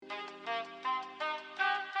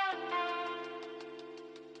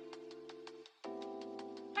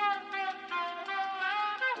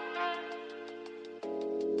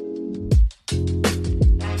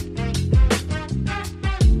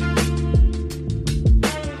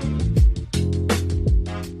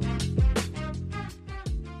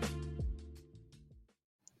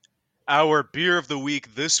Our beer of the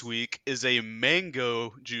week this week is a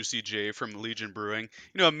mango Juicy J from Legion Brewing.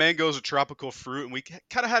 A mango is a tropical fruit, and we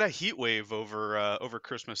kind of had a heat wave over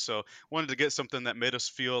Christmas, so wanted to get something that made us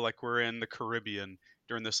feel like we're in the Caribbean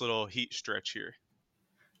during this little heat stretch here.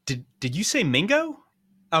 Did you say Mingo?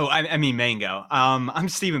 Oh, I mean Mango. I'm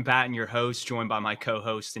Stephen Patton, your host, joined by my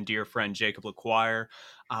co-host and dear friend Jacob LaQuire.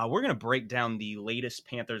 We're going to break down the latest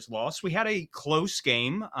Panthers loss. We had a close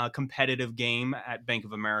game, a competitive game at Bank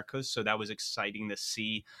of America, so that was exciting to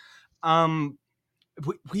see. Um,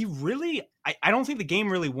 we really, I don't think the game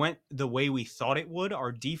really went the way we thought it would.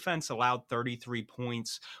 Our defense allowed 33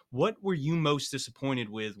 points. What were you most disappointed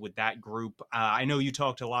with that group? I know you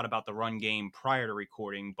talked a lot about the run game prior to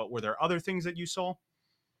recording, but were there other things that you saw?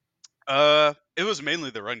 It was mainly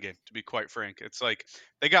the run game, to be quite frank. It's like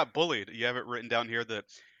they got bullied. You have it written down here that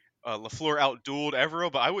LaFleur outdueled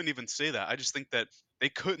Evero, but I wouldn't even say that. I just think that they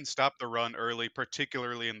couldn't stop the run early,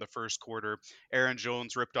 particularly in the first quarter. Aaron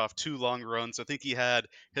Jones ripped off two long runs. I think he had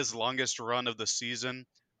his longest run of the season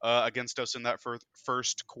against us in that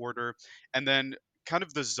first quarter. And then kind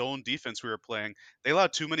of the zone defense we were playing, they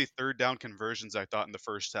allowed too many third down conversions, I thought, in the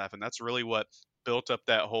first half. And that's really what built up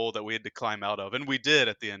that hole that we had to climb out of. And we did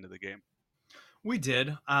at the end of the game. We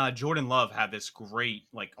did. Jordan Love had this great,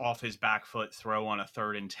 like, off his back foot throw on a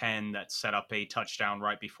 3rd and 10 that set up a touchdown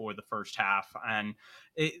right before the first half. And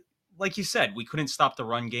it, like you said, we couldn't stop the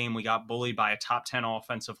run game. We got bullied by a top 10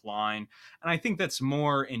 offensive line. And I think that's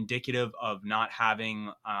more indicative of not having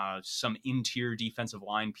some interior defensive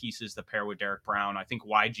line pieces to pair with Derek Brown. I think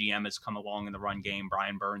YGM has come along in the run game.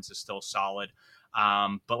 Brian Burns is still solid.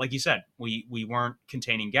 But like you said, we weren't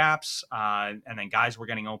containing gaps, and then guys were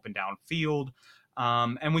getting open downfield,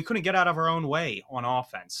 and we couldn't get out of our own way on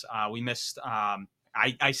offense. We missed.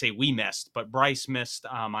 I say we missed, but Bryce missed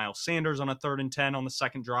Miles Sanders on a 3rd and 10 on the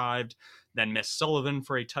second drive, then missed Sullivan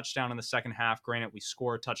for a touchdown in the second half. Granted, we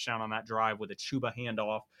scored a touchdown on that drive with a Chuba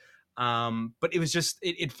handoff, but it was just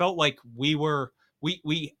it felt like we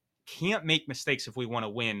can't make mistakes if we want to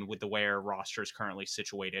win with the way our roster is currently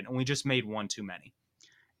situated, and we just made one too many.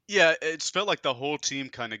 Yeah, it's felt like the whole team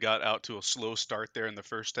kind of got out to a slow start there in the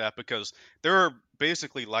first half because there were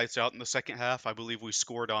basically lights out in the second half. I believe we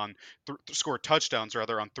scored touchdowns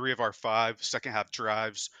rather on three of our five second half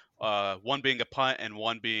drives, one being a punt and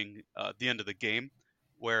one being the end of the game,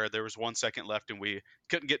 where there was 1 second left and we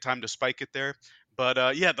couldn't get time to spike it there.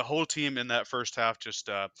 But yeah, the whole team in that first half just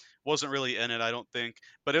wasn't really in it, I don't think.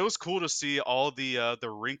 But it was cool to see all the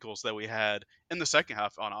wrinkles that we had in the second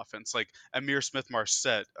half on offense, like Amir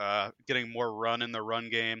Smith-Marset getting more run in the run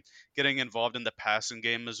game, getting involved in the passing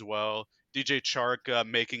game as well. DJ Chark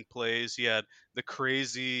making plays. He had the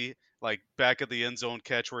crazy like back of the end zone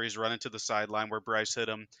catch where he's running to the sideline where Bryce hit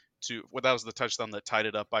him to well, that was the touchdown that tied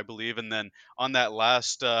it up, I believe. And then on that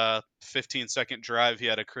last 15-second drive, he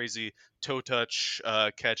had a crazy toe touch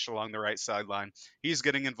catch along the right sideline. He's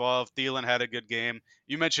getting involved. Thielen had a good game.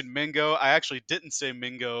 You mentioned Mingo. I actually didn't say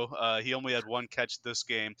Mingo. He only had one catch this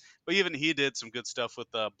game, but even he did some good stuff with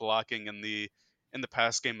blocking in the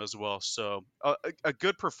pass game as well. So a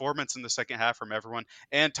good performance in the second half from everyone.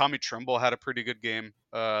 And Tommy Tremble had a pretty good game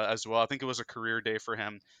as well. I think it was a career day for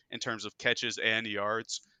him in terms of catches and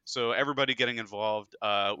yards. So everybody getting involved.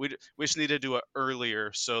 We just needed to do it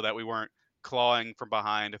earlier so that we weren't clawing from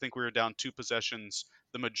behind. I think we were down two possessions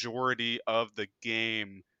the majority of the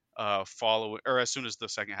game following or as soon as the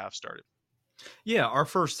second half started. Yeah, our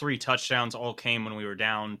first three touchdowns all came when we were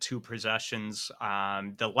down two possessions.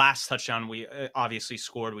 The last touchdown we obviously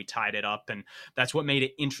scored, we tied it up, and that's what made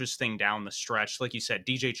it interesting down the stretch. Like you said,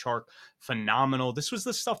 DJ Chark, phenomenal. This was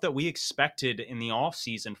the stuff that we expected in the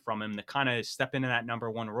offseason from him to kind of step into that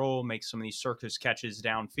number one role, make some of these circus catches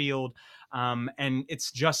downfield. And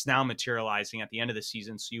it's just now materializing at the end of the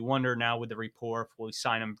season. So you wonder now with the rapport, if we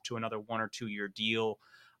sign him to another 1 or 2 year deal.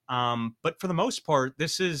 But for the most part,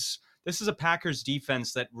 this is a Packers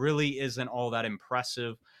defense that really isn't all that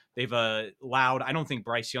impressive. They've allowed, I don't think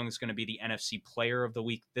Bryce Young is going to be the NFC player of the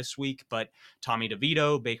week this week, but Tommy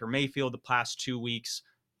DeVito, Baker Mayfield, the past 2 weeks,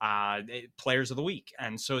 players of the week.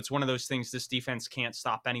 And so it's one of those things, this defense can't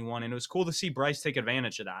stop anyone. And it was cool to see Bryce take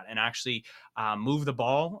advantage of that and actually move the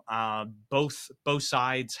ball. Both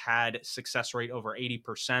sides had success rate over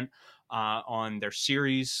 80%. On their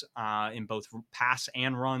series in both pass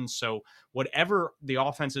and run. So whatever the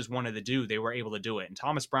offenses wanted to do, they were able to do it. And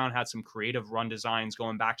Thomas Brown had some creative run designs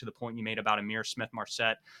going back to the point you made about Amir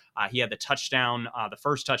Smith-Marset. He had the touchdown, the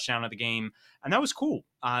first touchdown of the game, and that was cool.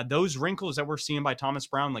 Those wrinkles that we're seeing by Thomas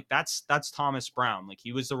Brown, like that's Thomas Brown. Like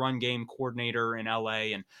he was the run game coordinator in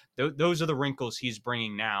LA, and those are the wrinkles he's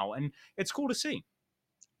bringing now, and it's cool to see.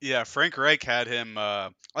 Yeah, Frank Reich had him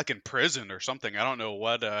like in prison or something. I don't know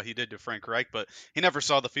what he did to Frank Reich, but he never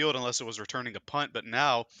saw the field unless it was returning a punt. But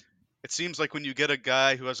now it seems like when you get a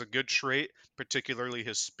guy who has a good trait, particularly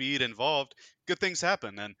his speed involved, good things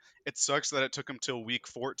happen. And it sucks that it took him till week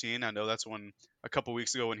 14. I know that's when a couple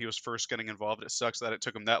weeks ago when he was first getting involved. It sucks that it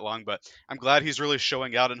took him that long, but I'm glad he's really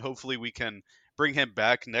showing out, and hopefully we can bring him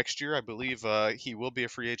back next year. I believe he will be a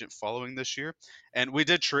free agent following this year. And we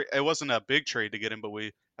did trade. It wasn't a big trade to get him, but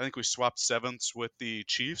I think we swapped sevenths with the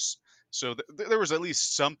Chiefs. So there was at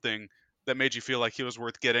least something that made you feel like he was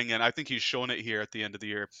worth getting, and I think he's shown it here at the end of the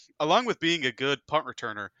year, along with being a good punt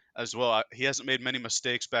returner as well. He hasn't made many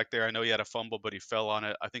mistakes back there. I know he had a fumble, but he fell on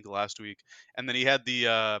it, I think, last week, and then he had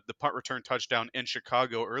the punt return touchdown in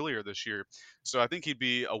Chicago earlier this year. So I think he'd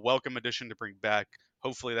be a welcome addition to bring back.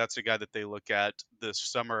 Hopefully, that's a guy that they look at this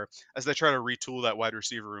summer as they try to retool that wide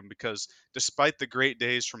receiver room. Because despite the great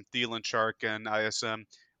days from Thielen, Chark, and ISM,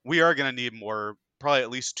 we are going to need more, probably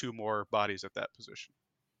at least two more bodies at that position.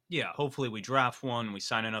 Yeah, hopefully we draft one, we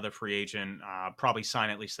sign another free agent, probably sign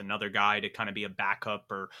at least another guy to kind of be a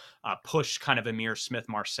backup or push kind of Amir Smith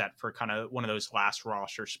Marset for kind of one of those last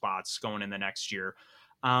roster spots going in the next year.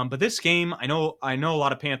 But this game, I know a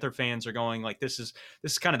lot of Panther fans are going like this is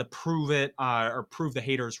kind of the prove it or prove the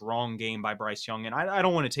haters wrong game by Bryce Young, and I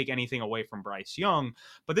don't want to take anything away from Bryce Young,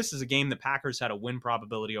 but this is a game the Packers had a win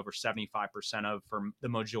probability over 75% of for the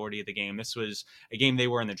majority of the game. This was a game they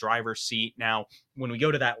were in the driver's seat. Now, when we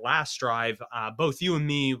go to that last drive, both you and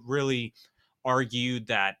me really argued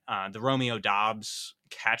that the Romeo Dobbs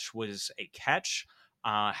catch was a catch.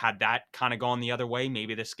 Had that kind of gone the other way,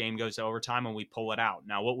 maybe this game goes to overtime and we pull it out.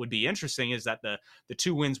 Now, what would be interesting is that the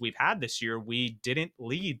two wins we've had this year, we didn't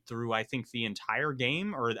lead through, I think, the entire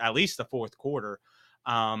game or at least the fourth quarter.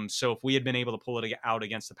 So if we had been able to pull it out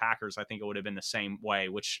against the Packers, I think it would have been the same way,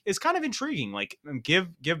 which is kind of intriguing. Like give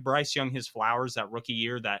Bryce Young his flowers that rookie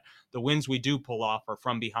year, that the wins we do pull off are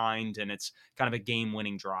from behind and it's kind of a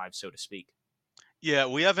game-winning drive, so to speak. Yeah,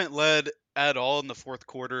 we haven't led at all in the fourth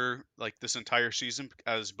quarter like this entire season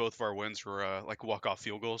as both of our wins were like walk-off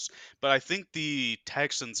field goals. But I think the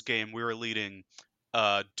Texans game we were leading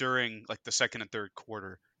during like the second and third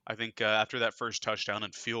quarter. I think after that first touchdown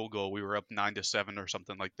and field goal, we were up 9-7 or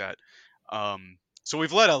something like that. So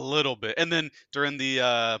we've led a little bit, and then during the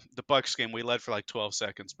Bucs game, we led for like 12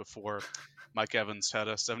 seconds before Mike Evans had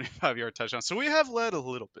a 75-yard touchdown. So we have led a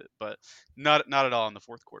little bit, but not at all in the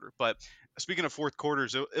fourth quarter. But speaking of fourth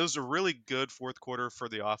quarters, it was a really good fourth quarter for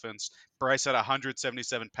the offense. Bryce had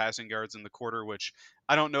 177 passing yards in the quarter, which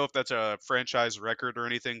I don't know if that's a franchise record or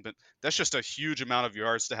anything, but that's just a huge amount of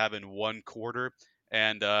yards to have in one quarter.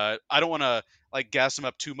 And I don't want to like gas him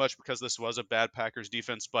up too much because this was a bad Packers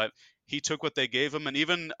defense, but he took what they gave him, and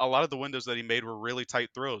even a lot of the windows that he made were really tight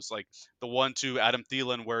throws, like the one to Adam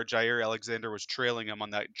Thielen where Jair Alexander was trailing him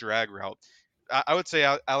on that drag route. I would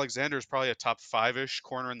say Alexander is probably a top five-ish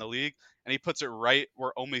corner in the league, and he puts it right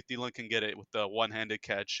where only Thielen can get it with the one-handed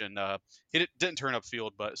catch. And he didn't turn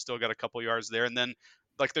upfield, but still got a couple yards there. And then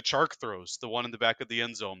like the Chark throws, the one in the back of the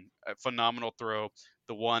end zone, a phenomenal throw.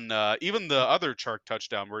 The one, even the other Chark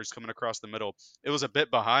touchdown where he's coming across the middle, it was a bit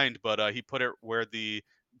behind, but he put it where the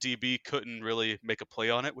DB couldn't really make a play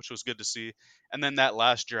on it, which was good to see. And then that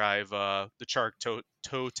last drive, the Chark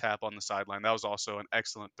toe tap on the sideline, that was also an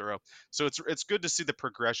excellent throw. So it's good to see the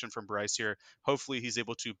progression from Bryce here. Hopefully, he's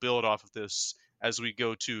able to build off of this as we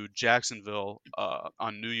go to Jacksonville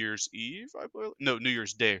on New Year's Eve, I believe. No, New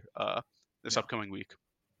Year's Day this Yeah. upcoming week.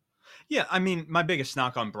 Yeah, I mean, my biggest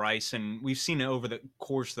knock on Bryce, and we've seen it over the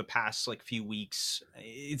course of the past like few weeks,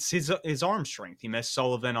 it's his arm strength. He missed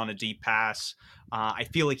Sullivan on a deep pass. I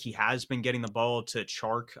feel like he has been getting the ball to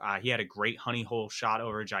Chark. He had a great honey hole shot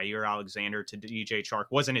over Jair Alexander to DJ Chark.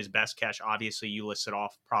 Wasn't his best catch. Obviously, you listed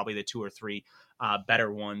off probably the two or three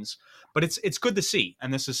better ones, but it's good to see.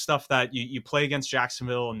 And this is stuff that you play against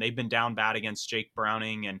Jacksonville, and they've been down bad against Jake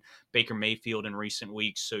Browning and Baker Mayfield in recent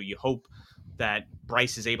weeks. So you hope that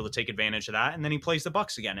Bryce is able to take advantage of that. And then he plays the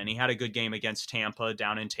Bucs again. And he had a good game against Tampa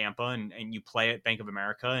down in Tampa. And you play at Bank of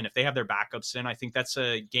America. And if they have their backups in, I think that's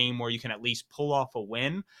a game where you can at least pull off a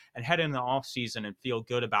win and head into the offseason and feel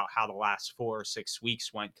good about how the last 4 or 6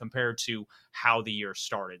 weeks went compared to how the year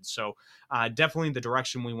started. So definitely the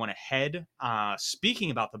direction we want to head.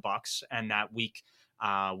 Speaking about the Bucs and that week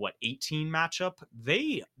 18 matchup,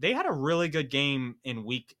 they had a really good game in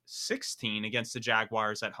week 16 against the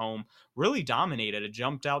Jaguars at home. Really dominated. It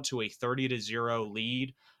jumped out to a 30-0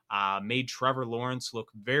 lead. Made Trevor Lawrence look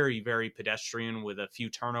very, very pedestrian with a few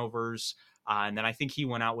turnovers. And then I think he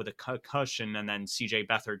went out with a concussion, and then CJ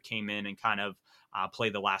Beathard came in and kind of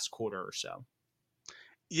played the last quarter or so.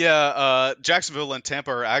 Yeah, Jacksonville and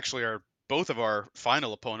Tampa are both of our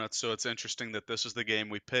final opponents, so it's interesting that this is the game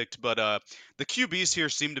we picked. But the QBs here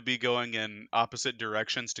seem to be going in opposite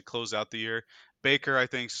directions to close out the year. Baker, I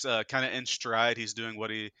think's kind of in stride. He's doing what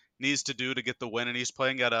he needs to do to get the win, and he's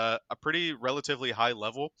playing at a pretty relatively high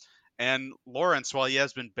level. And Lawrence, while he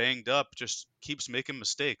has been banged up, just keeps making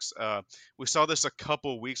mistakes. We saw this a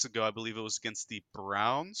couple weeks ago. I believe it was against the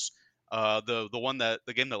Browns.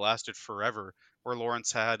 The game that lasted forever where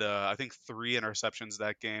Lawrence had, I think, 3 interceptions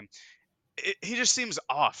that game. He just seems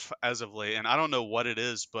off as of late, and I don't know what it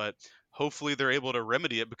is, but hopefully they're able to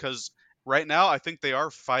remedy it because right now I think they are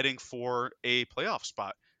fighting for a playoff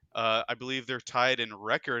spot. I believe they're tied in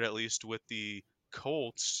record at least with the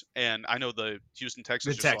Colts, and I know the Houston The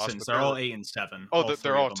Texans just lost, Texans, but they're all 8-7. All they're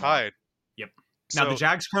three of all them are. tied. Yep. Now the So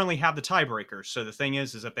Jags currently have the tiebreaker. So the thing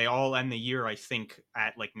is that they all end the year, I think,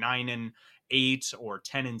 at like 9-8 or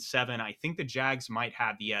 10-7. I think the Jags might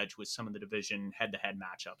have the edge with some of the division head-to-head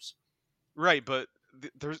matchups. right, but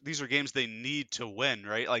these are games they need to win,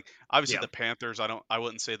 right? Like obviously Yeah, the Panthers, I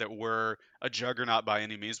wouldn't say that we're a juggernaut by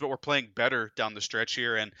any means, but we're playing better down the stretch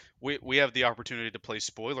here, and we have the opportunity to play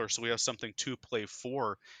spoiler, so we have something to play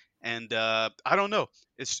for. And I don't know.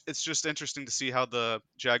 It's just interesting to see how the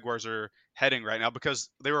Jaguars are heading right now because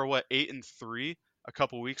they were what 8-3 a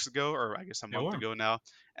couple weeks ago, or I guess a they month were. ago now,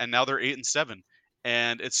 and now they're 8-7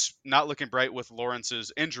 and it's not looking bright with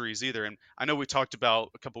Lawrence's injuries either. And I know we talked about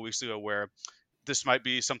a couple weeks ago where this might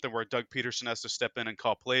be something where Doug Peterson has to step in and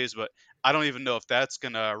call plays, but I don't even know if that's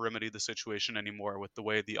going to remedy the situation anymore with the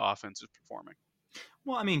way the offense is performing.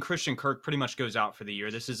 Well, I mean, Christian Kirk pretty much goes out for the year.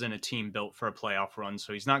 This isn't a team built for a playoff run,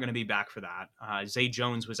 so he's not going to be back for that. Zay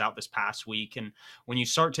Jones was out this past week, and when you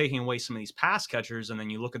start taking away some of these pass catchers, and then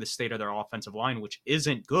you look at the state of their offensive line, which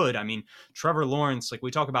isn't good. I mean, Trevor Lawrence, like we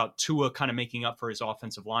talk about Tua kind of making up for his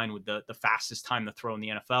offensive line with the fastest time to throw in the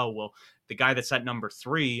NFL. Well, the guy that's at number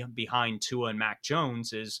 3 behind Tua and Mac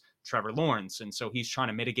Jones is Trevor Lawrence. And so he's trying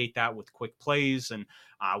to mitigate that with quick plays. And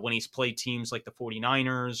when he's played teams like the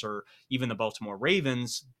 49ers or even the Baltimore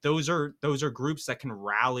Ravens, those are groups that can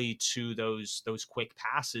rally to those quick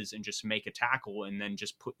passes and just make a tackle and then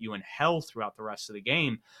just put you in hell throughout the rest of the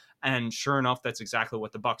game. And sure enough, that's exactly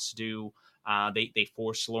what the Bucs do. They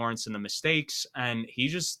force Lawrence in the mistakes, and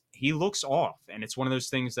he looks off. And it's one of those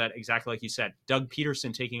things that exactly like you said, Doug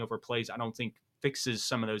Peterson taking over plays, I don't think fixes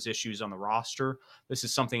some of those issues on the roster. This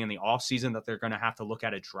is something in the offseason that they're going to have to look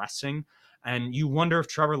at addressing. And you wonder if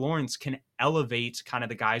Trevor Lawrence can elevate kind of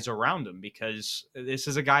the guys around him because this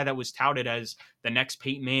is a guy that was touted as the next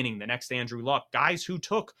Peyton Manning, the next Andrew Luck, guys who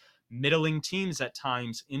took middling teams at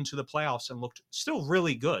times into the playoffs and looked still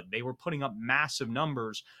really good. They were putting up massive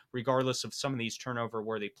numbers regardless of some of these turnover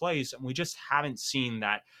worthy plays, and we just haven't seen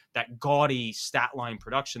that gaudy stat line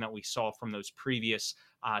production that we saw from those previous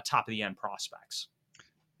top of the end prospects.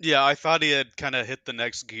 Yeah, I thought he had kind of hit the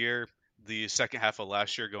next gear the second half of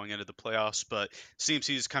last year going into the playoffs, but seems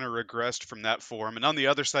he's kind of regressed from that form. And on the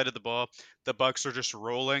other side of the ball, the Bucks are just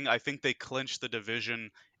rolling. I think they clinch the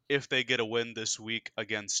division if they get a win this week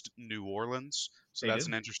against New Orleans. So They that's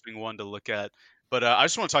an do. interesting one to look at. But I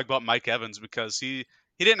just want to talk about Mike Evans because he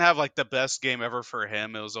didn't have like the best game ever for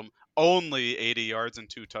him. It was only 80 yards and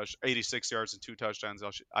 86 yards and 2 touchdowns,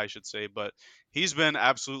 I should say, but he's been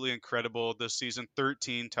absolutely incredible this season.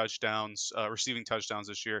 13 touchdowns, receiving touchdowns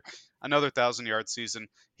this year. Another 1,000-yard season.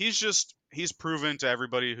 He's proven to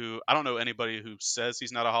everybody who I don't know anybody who says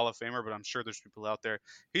he's not a Hall of Famer, but I'm sure there's people out there.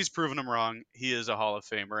 He's proven them wrong. He is a Hall of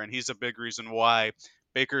Famer, and he's a big reason why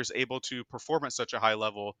Baker's able to perform at such a high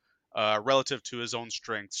level relative to his own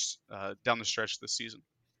strengths down the stretch this season.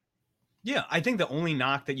 Yeah, I think the only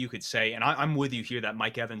knock that you could say, and I'm with you here, that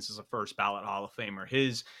Mike Evans is a first ballot Hall of Famer.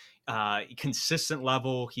 His consistent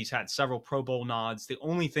level, he's had several Pro Bowl nods. The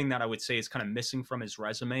only thing that I would say is kind of missing from his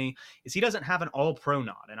resume is he doesn't have an All Pro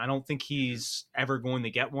nod, and I don't think Mhm. he's ever going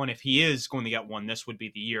to get one. If he is going to get one, this would be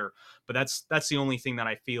the year. But that's the only thing that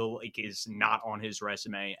I feel like is not on his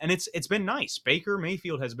resume, and it's been nice. Baker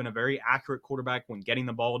Mayfield has been a very accurate quarterback when getting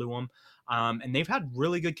the ball to him, and they've had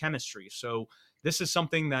really good chemistry. So this is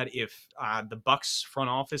something that if the Bucs front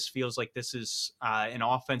office feels like this is an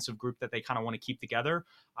offensive group that they kind of want to keep together,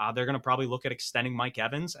 they're going to probably look at extending Mike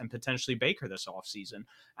Evans and potentially Baker this offseason.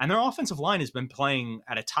 And their offensive line has been playing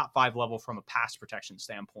at a top 5 level from a pass protection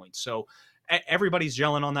standpoint. So everybody's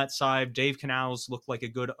gelling on that side. Dave Canals looked like a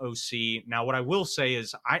good OC. Now, what I will say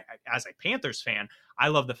is, as a Panthers fan, I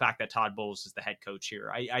love the fact that Todd Bowles is the head coach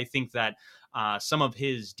here. I think that some of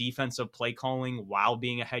his defensive play calling while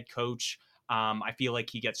being a head coach, I feel like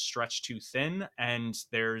he gets stretched too thin, and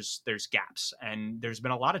there's gaps. And there's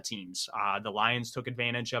been a lot of teams. The Lions took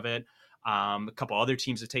advantage of it. A couple other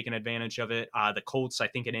teams have taken advantage of it. The Colts, I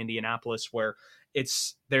think, in Indianapolis, where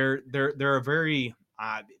they're a very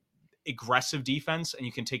aggressive defense, and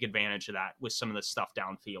you can take advantage of that with some of the stuff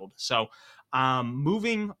downfield. So,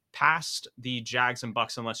 moving past the Jags and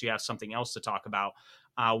Bucks, unless you have something else to talk about,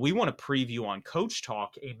 we want to preview on Coach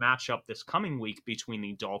Talk a matchup this coming week between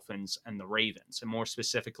the Dolphins and the Ravens, and more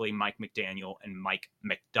specifically, Mike McDaniel and Mike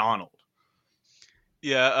McDonald.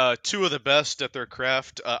 Yeah, two of the best at their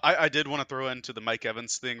craft. I did want to throw into the Mike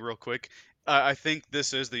Evans thing real quick. I think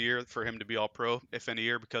this is the year for him to be all pro, if any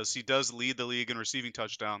year, because he does lead the league in receiving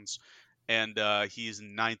touchdowns, and he's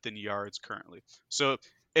ninth in yards currently. So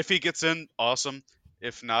if he gets in, awesome.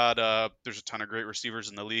 If not, there's a ton of great receivers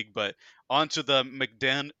in the league. But on to the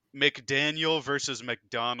McDaniel versus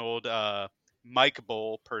McDonald Mike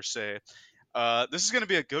Bowl, per se. This is going to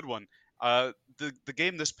be a good one. The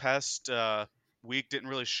game this past week didn't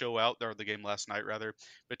really show out, or the game last night rather,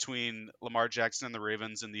 between Lamar Jackson and the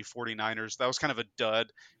Ravens and the 49ers. That was kind of a dud,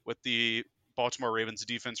 with the Baltimore Ravens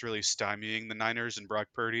defense really stymieing the Niners and Brock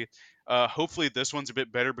Purdy. Hopefully this one's a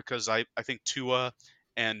bit better, because I think Tua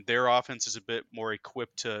and their offense is a bit more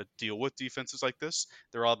equipped to deal with defenses like this.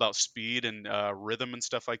 They're all about speed and rhythm and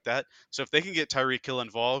stuff like that. So if they can get Tyreek Hill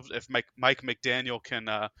involved, if Mike McDaniel can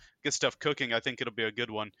get stuff cooking, I think it'll be a good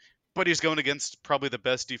one. But he's going against probably the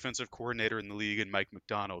best defensive coordinator in the league in Mike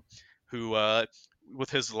McDonald, who, with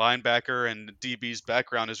his linebacker and DB's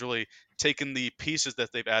background, has really taken the pieces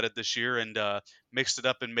that they've added this year and mixed it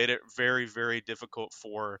up and made it very, very difficult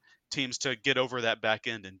for teams to get over that back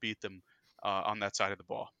end and beat them on that side of the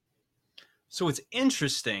ball. So what's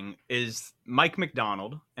interesting is Mike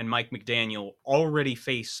McDonald and Mike McDaniel already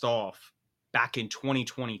faced off back in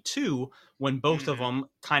 2022, when both of Mm-hmm. them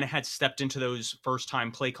kind of had stepped into those first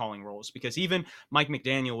time play calling roles. Because even Mike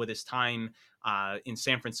McDaniel, with his time in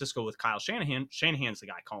San Francisco with Kyle Shanahan, Shanahan's the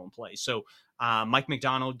guy calling plays. So Mike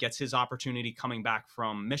McDonald gets his opportunity coming back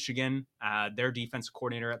from Michigan, their defensive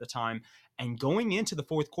coordinator at the time. And going into the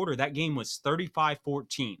fourth quarter, that game was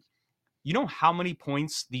 35-14. You know how many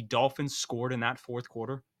points the Dolphins scored in that fourth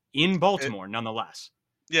quarter? In It, Baltimore, nonetheless.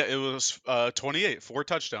 yeah, it was 28, 4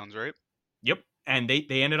 touchdowns, right? Yep. And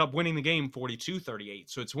they ended up winning the game 42-38.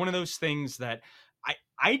 So it's one of those things that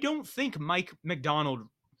I don't think Mike McDonald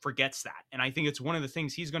forgets that. And I think it's one of the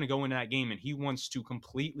things he's going to go into that game, and he wants to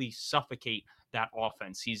completely suffocate that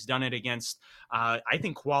offense. He's done it against, I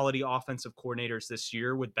think, quality offensive coordinators this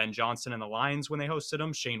year, with Ben Johnson and the Lions when they hosted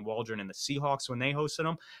him, Shane Waldron and the Seahawks when they hosted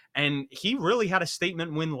him. And he really had a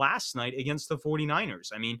statement win last night against the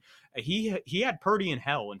 49ers. I mean, he had Purdy in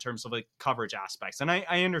hell in terms of like coverage aspects. And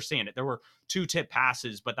I understand it. There were two tip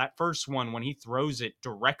passes, but that first one, when he throws it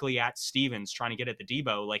directly at Stevens trying to get at the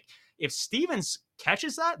Debo, like, if Stevens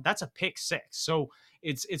catches that, that's a pick six. So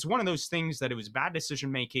it's one of those things that it was bad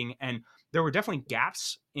decision making, and there were definitely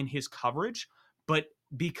gaps in his coverage, but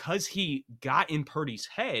because he got in Purdy's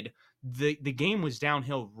head, the game was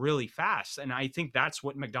downhill really fast. And I think that's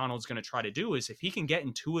what McDonald's going to try to do, is if he can get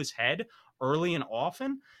into his head early and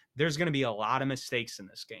often, there's going to be a lot of mistakes in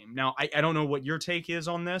this game. Now, I don't know what your take is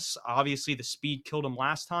on this. Obviously, the speed killed him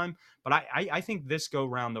last time, but I think this go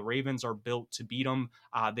round, the Ravens are built to beat them.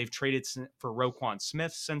 They've traded for Roquan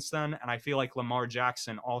Smith since then, and I feel like Lamar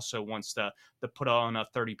Jackson also wants to put on a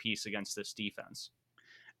 30 piece against this defense.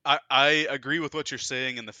 I agree with what you're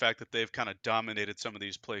saying, and the fact that they've kind of dominated some of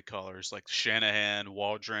these play callers like Shanahan,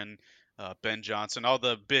 Waldron, Ben Johnson, all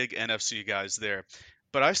the big NFC guys there.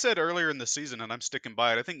 But I said earlier in the season, and I'm sticking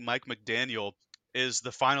by it, I think Mike McDaniel is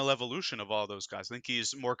the final evolution of all those guys. I think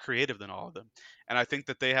he's more creative than all of them. And I think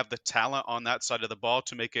that they have the talent on that side of the ball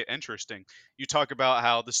to make it interesting. You talk about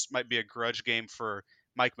how this might be a grudge game for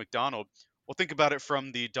Mike McDonald. Well, think about it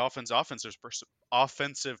from the Dolphins'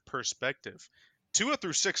 offensive perspective. Tua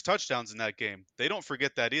threw 6 touchdowns in that game. They don't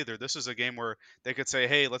forget that either. This is a game where they could say,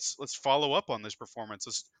 "Hey, let's follow up on this performance.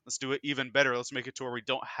 Let's do it even better. Let's make it to where we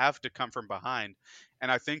don't have to come from behind."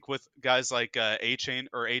 And I think with guys like Achan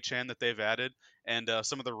that they've added, and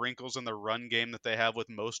some of the wrinkles in the run game that they have with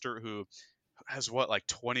Mostert, who has what, like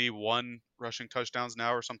 21 rushing touchdowns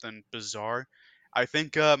now or something bizarre. I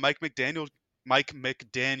think Mike McDaniel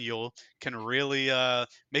can really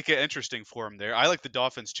make it interesting for him there. I like the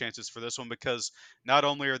Dolphins' chances for this one, because not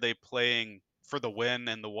only are they playing for the win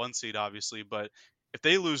and the 1 seed, obviously, but if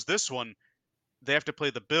they lose this one, they have to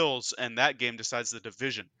play the Bills, and that game decides the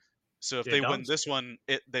division. So if It they win does. this one,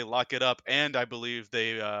 they lock it up, and I believe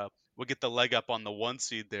they will get the leg up on the 1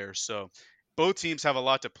 seed there. So both teams have a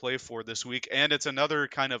lot to play for this week, and it's another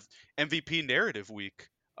kind of MVP narrative week,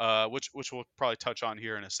 which we'll probably touch on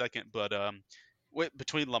here in a second. But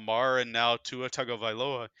between Lamar and now Tua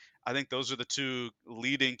Tagovailoa, I think those are the two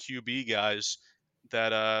leading QB guys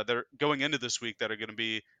that they're going into this week that are going to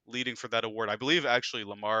be leading for that award. I believe actually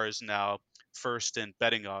Lamar is now first in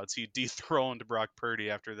betting odds. He dethroned Brock Purdy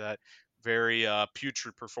after that very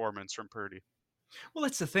putrid performance from Purdy. Well,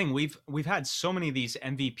 that's the thing. We've had so many of these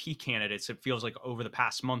MVP candidates. It feels like over the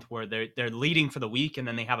past month where they're leading for the week and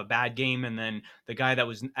then they have a bad game, and then the guy that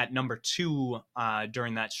was at number two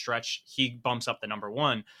during that stretch, he bumps up the number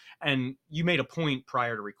one. And you made a point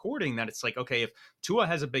prior to recording that it's like, okay, if Tua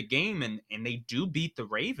has a big game and they do beat the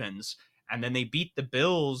Ravens, and then they beat the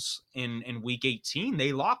Bills in week 18,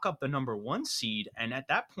 they lock up the number one seed. And at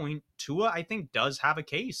that point, Tua, I think, does have a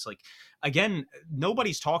case. Like, again,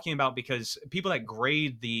 nobody's talking about, because people that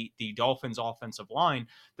grade the Dolphins offensive line,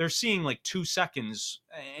 they're seeing like 2 seconds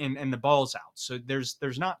and the ball's out. So there's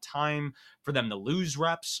not time for them to lose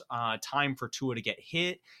reps, time for Tua to get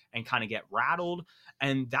hit and kind of get rattled.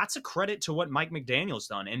 And that's a credit to what Mike McDaniel's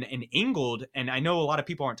done. And Ingold, and I know a lot of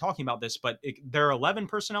people aren't talking about this, but their 11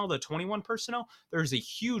 personnel, the 21 personnel, there's a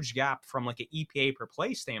huge gap from like an EPA per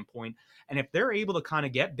play standpoint. And if they're able to kind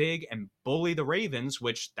of get big and bully the Ravens,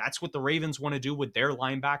 which that's what the Ravens want to do with their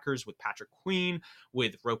linebackers, with Patrick Queen,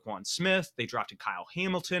 with Roquan Smith, they drafted Kyle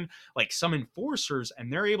Hamilton, like some enforcers,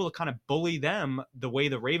 and they're able to kind of bully them the way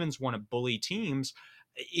the Ravens want to bully teams.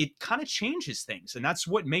 It kind of changes things, and that's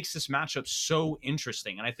what makes this matchup so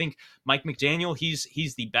interesting. And I think Mike McDaniel,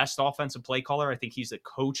 he's the best offensive play caller. I think he's the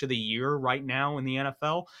coach of the year right now in the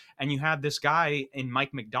NFL. And you have this guy in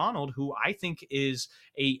Mike McDonald, who I think is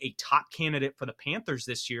a top candidate for the Panthers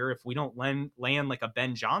this year if we don't land like a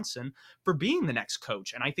Ben Johnson for being the next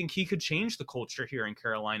coach. And I think he could change the culture here in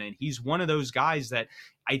Carolina. And he's one of those guys that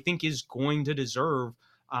I think is going to deserve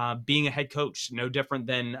being a head coach, no different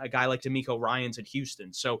than a guy like D'Amico Ryans at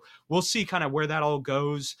Houston. So we'll see kind of where that all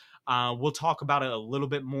goes. We'll talk about it a little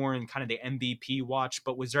bit more in kind of the MVP watch.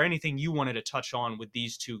 But was there anything you wanted to touch on with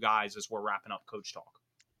these two guys as we're wrapping up Coach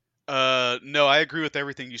Talk? No, I agree with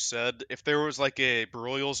everything you said. If there was like a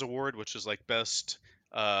Broyles Award, which is like best,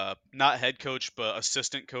 not head coach, but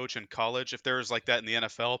assistant coach in college, if there was like that in the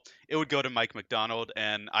NFL, it would go to Mike McDonald.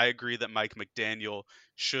 And I agree that Mike McDaniel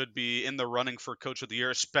should be in the running for coach of the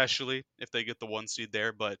year, especially if they get the one seed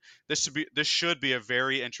there. But this should be a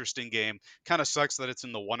very interesting game. Kind of sucks that it's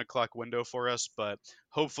in the 1 o'clock window for us, but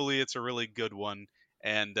hopefully it's a really good one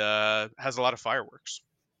and has a lot of fireworks.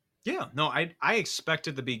 Yeah, no, I expect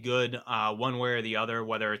it to be good one way or the other,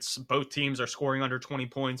 whether it's both teams are scoring under 20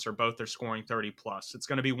 points or both are scoring 30 plus. It's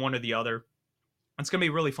going to be one or the other. It's going to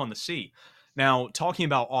be really fun to see. Now, talking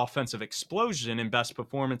about offensive explosion and best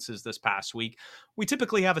performances this past week, we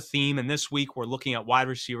typically have a theme, and this week we're looking at wide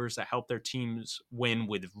receivers that help their teams win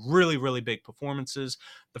with really, really big performances.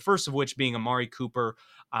 The first of which being Amari Cooper.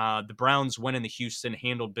 The Browns went into Houston,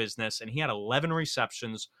 handled business, and he had 11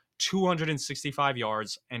 receptions, 265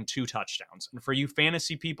 yards, and 2 touchdowns. And for you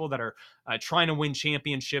fantasy people that are trying to win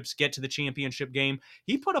championships, get to the championship game,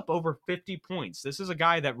 he put up over 50 points. This is a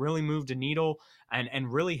guy that really moved a needle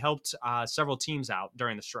and really helped several teams out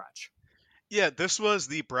during the stretch. Yeah, this was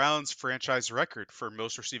the Browns franchise record for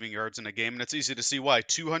most receiving yards in a game, and it's easy to see why.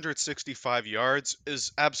 265 yards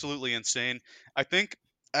is absolutely insane. I think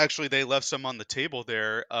actually they left some on the table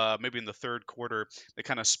there, maybe in the third quarter. They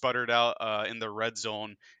kind of sputtered out in the red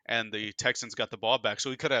zone, and the Texans got the ball back. So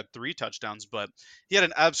he could have had 3 touchdowns, but he had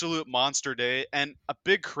an absolute monster day. And a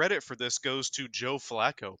big credit for this goes to Joe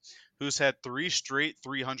Flacco, who's had 3 straight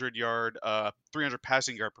 300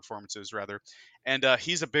 passing yard performances, rather. And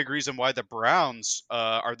he's a big reason why the Browns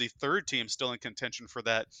are the third team still in contention for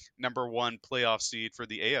that number one playoff seed for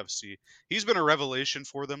the AFC. He's been a revelation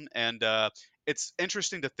for them, and it's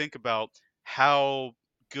interesting to think about how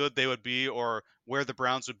good they would be or where the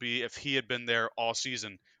Browns would be if he had been there all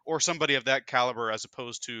season, or somebody of that caliber as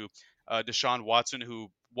opposed to Deshaun Watson, who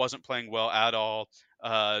wasn't playing well at all,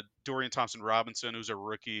 Dorian Thompson Robinson, who's a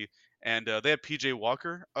rookie, and they had PJ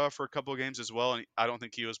Walker for a couple of games as well, and I don't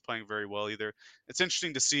think he was playing very well either. It's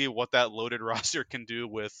interesting to see what that loaded roster can do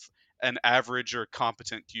with an average or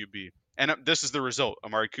competent QB. And this is the result: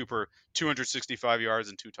 Amari Cooper, 265 yards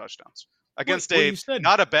and 2 touchdowns Well, against well a you said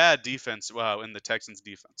not a bad defense. Wow, in the Texans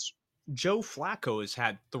defense. Joe Flacco has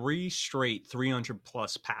had 3 straight 300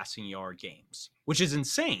 plus passing yard games, which is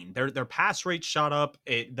insane. Their pass rate shot up.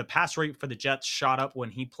 The pass rate for the Jets shot up when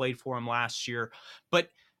he played for him last year. But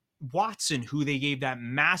Watson, who they gave that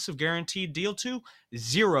massive guaranteed deal to,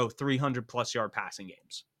 0 300 plus yard passing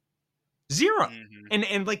games. 0. Mhm.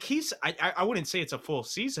 And like I wouldn't say it's a full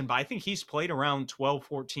season, but I think he's played around 12,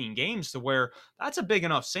 14 games to where that's a big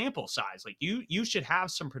enough sample size. Like you should have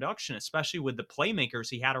some production, especially with the playmakers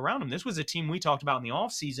he had around him. This was a team we talked about in the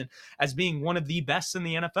offseason as being one of the best in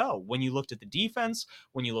the NFL. When you looked at the defense,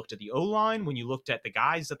 when you looked at the O-line, when you looked at the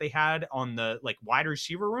guys that they had on the like wide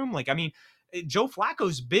receiver room, like I mean, Joe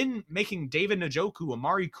Flacco's been making David Njoku,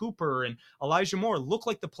 Amari Cooper, and Elijah Moore look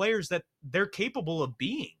like the players that they're capable of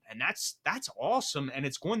being. And that's awesome. And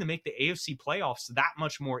it's going to make the AFC playoffs that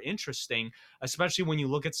much more interesting, especially when you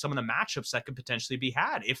look at some of the matchups that could potentially be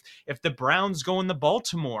had. If the Browns go into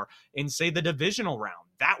Baltimore in, say, the divisional round,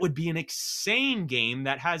 that would be an insane game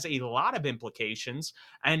that has a lot of implications.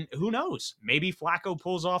 And who knows? Maybe Flacco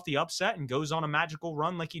pulls off the upset and goes on a magical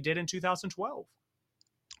run like he did in 2012.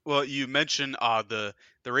 Well, you mentioned the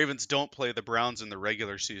Ravens don't play the Browns in the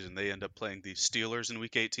regular season. They end up playing the Steelers in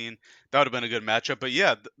Week 18. That would have been a good matchup. But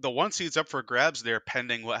yeah, the one seed's up for grabs there,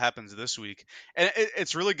 pending what happens this week. And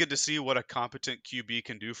it's really good to see what a competent QB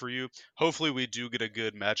can do for you. Hopefully, we do get a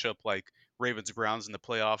good matchup like Ravens Browns in the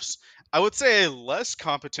playoffs. I would say a less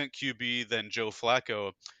competent QB than Joe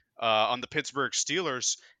Flacco. On the Pittsburgh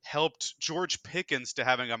Steelers helped George Pickens to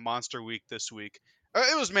having a monster week this week.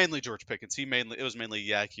 It was mainly George Pickens. It was mainly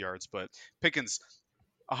yak yards, but Pickens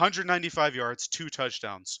 195 yards, 2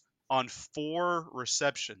 touchdowns on 4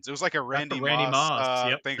 receptions. It was like a That's a Randy Randy Moss Moss. Yep,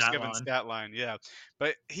 stat Thanksgiving line. stat line. Yeah,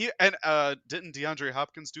 but didn't DeAndre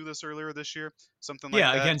Hopkins do this earlier this year? Something like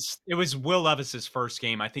Yeah, that. against it was Will Levis's first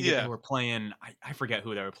game. I think they Yeah, were playing. I forget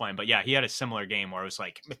who they were playing, but yeah, he had a similar game where it was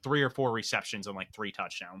like 3 or 4 receptions and like 3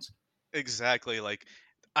 touchdowns. exactly. Like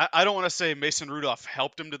I don't want to say Mason Rudolph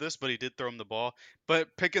helped him to this, but he did throw him the ball.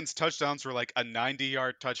 But Pickens' touchdowns were like a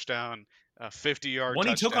 90-yard touchdown, a 50-yard One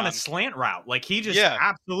he took on a touchdown. slant route. Like he just Yeah,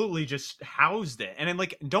 absolutely just housed it. And then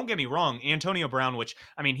like don't get me wrong, Antonio Brown, which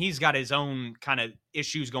I mean, he's got his own kind of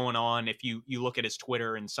issues going on if you look at his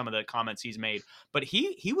Twitter and some of the comments he's made. But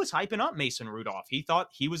he was hyping up Mason Rudolph. He thought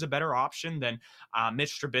he was a better option than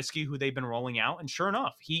Mitch Trubisky, who they've been rolling out. And sure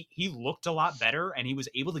enough, he looked a lot better and he was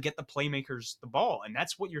able to get the playmakers the ball. And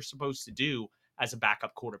that's what you're supposed to do as a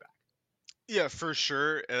backup quarterback. yeah, for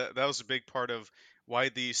sure. That was a big part of why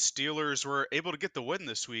the Steelers were able to get the win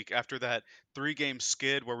this week after that 3-game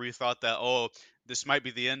skid where we thought that, oh, this might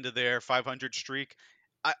be the end of their 500 streak.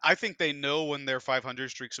 I think they know when their 500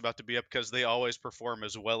 streak's about to be up because they always perform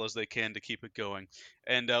as well as they can to keep it going.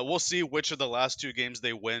 And we'll see which of the last 2 games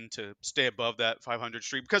they win to stay above that 500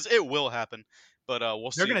 streak because it will happen. But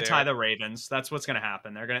we'll They're see going to tie there. the Ravens. That's what's going to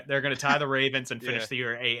happen. They're going to tie the Ravens and Yeah. finish the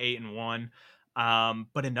year 8-1.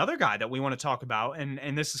 But another guy that we want to talk about,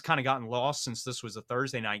 and this has kind of gotten lost since this was a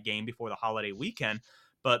Thursday night game before the holiday weekend.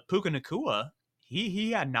 But Puka Nakua,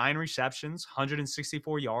 he had 9 receptions,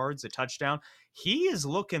 164 yards, a touchdown. He is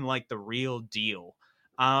looking like the real deal.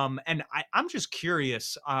 And I'm just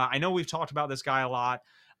curious. I know we've talked about this guy a lot.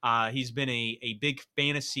 He's been a big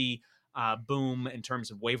fantasy boom in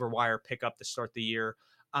terms of waiver wire pickup to start the year.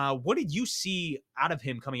 What did you see out of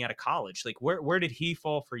him coming out of college? Like, where did he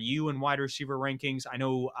fall for you in wide receiver rankings? I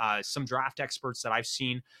know some draft experts that I've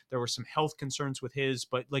seen, there were some health concerns with his,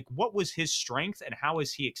 but like, what was his strength and how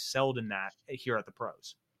has he excelled in that here at the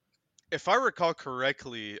pros? If I recall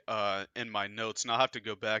correctly, in my notes, and I'll have to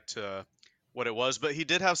go back to what it was, but he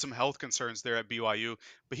did have some health concerns there at BYU.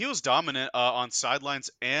 But he was dominant on sidelines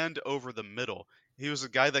and over the middle. He was a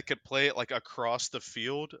guy that could play it like across the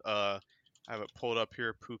field. I have it pulled up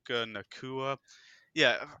here, Puka Nakua.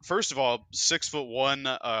 Yeah, first of all,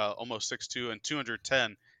 6'1", almost 6'2", and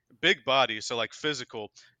 210, big body, so like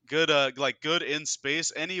physical, good, like good in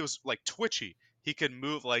space, and he was like twitchy. He could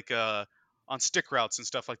move like on stick routes and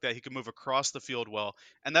stuff like that. He could move across the field well,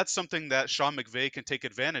 and that's something that Sean McVay can take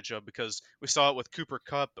advantage of because we saw it with Cooper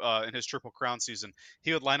Cup in his Triple Crown season.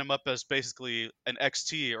 He would line him up as basically an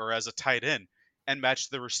XT or as a tight end and match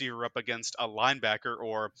the receiver up against a linebacker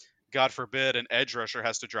or God forbid, an edge rusher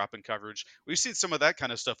has to drop in coverage. We've seen some of that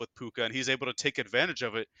kind of stuff with Puka, and he's able to take advantage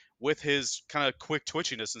of it with his kind of quick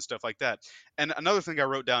twitchiness and stuff like that. And another thing I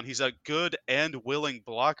wrote down, he's a good and willing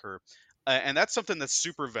blocker. And that's something that's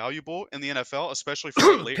super valuable in the NFL, especially for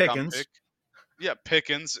a late round pick. Pickens. Yeah,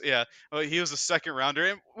 Pickens. Yeah, well, he was a second rounder,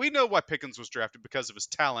 and we know why Pickens was drafted because of his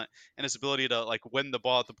talent and his ability to like win the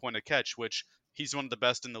ball at the point of catch, which he's one of the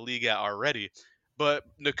best in the league at already. But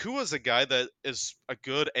Nakua is a guy that is a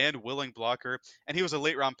good and willing blocker, and he was a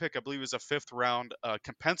late round pick. I believe he was a fifth round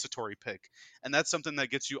compensatory pick, and that's something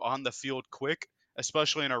that gets you on the field quick,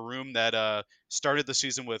 especially in a room that started the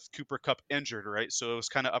season with Cooper Cup injured, right? So it was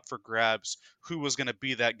kind of up for grabs who was going to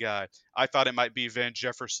be that guy. I thought it might be Van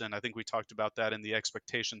Jefferson. I think we talked about that in the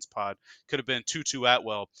expectations pod. Could have been Tutu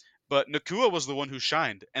Atwell. but Nakua was the one who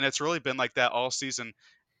shined, and it's really been like that all season,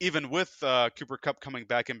 even with Cooper Cup coming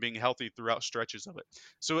back and being healthy throughout stretches of it.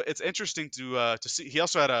 So it's interesting to see. He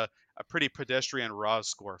also had a pretty pedestrian raw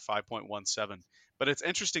score, 5.17. But it's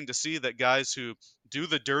interesting to see that guys who do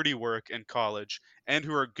the dirty work in college and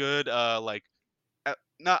who are good, like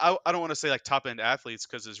not I don't want to say like top end athletes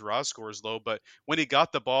because his raw score is low, but when he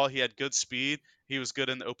got the ball, he had good speed. He was good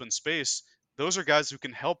in the open space. Those are guys who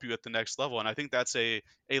can help you at the next level, and I think that's a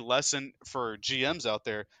lesson for GMs out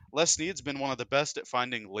there. Les Snead's been one of the best at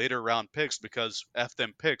finding later round picks because f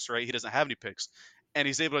them picks, right? He doesn't have any picks, and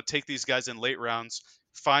he's able to take these guys in late rounds,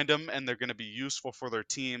 find them, and they're going to be useful for their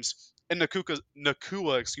teams. And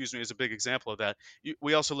Nakua, excuse me, is a big example of that.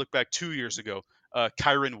 We also look back 2 years ago.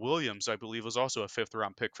 Kyron Williams, I believe, was also a fifth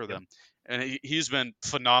round pick for Yep. them, and he's been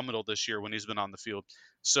phenomenal this year when he's been on the field.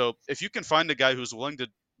 So if you can find a guy who's willing to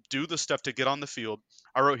do the stuff to get on the field,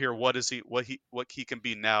 I wrote here what he can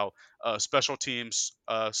be now, special teams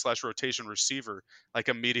slash rotation receiver, like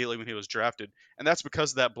immediately when he was drafted, and that's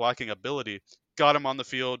because of that blocking ability got him on the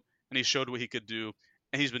field, and he showed what he could do,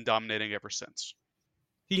 and he's been dominating ever since.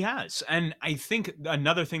 He has. And I think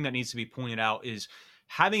another thing that needs to be pointed out is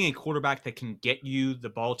having a quarterback that can get you the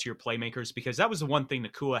ball to your playmakers, because that was the one thing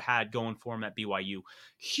Nakua had going for him at BYU.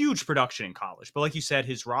 Huge production in college. But like you said,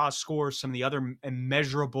 his raw scores, some of the other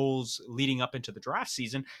measurables leading up into the draft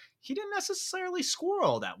season, he didn't necessarily score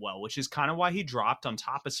all that well, which is kind of why he dropped on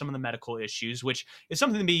top of some of the medical issues, which is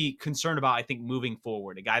something to be concerned about, I think, moving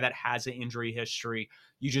forward. A guy that has an injury history,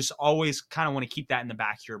 you just always kind of want to keep that in the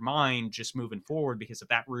back of your mind just moving forward, because if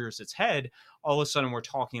that rears its head, all of a sudden we're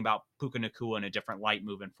talking about Puka Nakua in a different light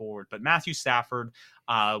moving forward. But Matthew Stafford,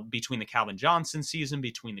 between the Calvin Johnson season,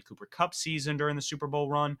 between the Cooper Cup season during the Super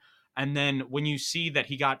Bowl run, and then when you see that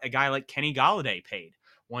he got a guy like Kenny Galladay paid,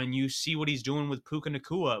 when you see what he's doing with Puka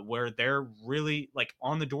Nakua, where they're really like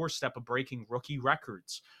on the doorstep of breaking rookie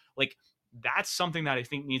records, like that's something that I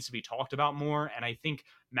think needs to be talked about more. And I think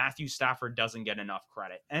Matthew Stafford doesn't get enough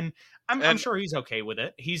credit. And I'm And sure he's okay with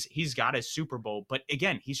it. He's got his Super Bowl, but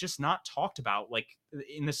again, he's just not talked about like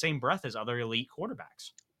in the same breath as other elite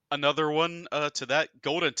quarterbacks. another one to that,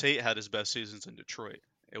 Golden Tate had his best seasons in Detroit.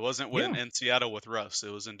 It wasn't Yeah. in Seattle with Russ. It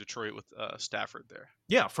was in Detroit with Stafford there.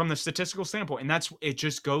 Yeah, from the statistical standpoint. And that's it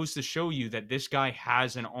just goes to show you that this guy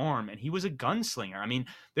has an arm and he was a gunslinger. I mean,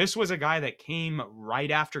 this was a guy that came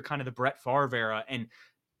right after kind of the Brett Favre era, and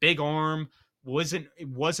big arm, wasn't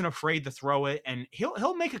afraid to throw it, and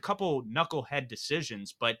he'll make a couple knucklehead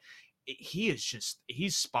decisions, but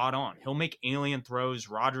he's spot on. He'll make alien throws.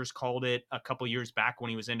 Rodgers called it a couple years back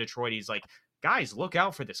when he was in Detroit. He's like, guys, look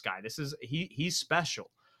out for this guy. He's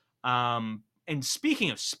special. And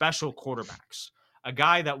speaking of special quarterbacks, a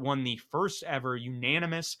guy that won the first ever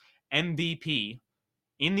unanimous MVP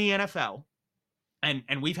in the NFL.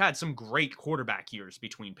 And we've had some great quarterback years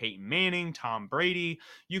between Peyton Manning, Tom Brady.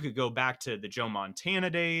 You could go back to the Joe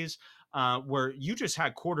Montana days, where you just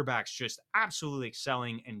had quarterbacks just absolutely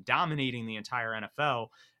excelling and dominating the entire NFL.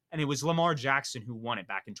 And it was Lamar Jackson who won it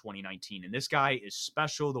back in 2019. And this guy is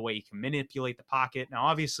special the way he can manipulate the pocket. Now,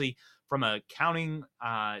 obviously, from a counting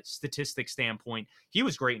statistic standpoint, he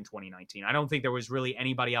was great in 2019. I don't think there was really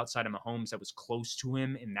anybody outside of Mahomes that was close to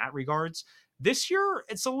him in that regards. This year,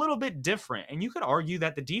 it's a little bit different, and you could argue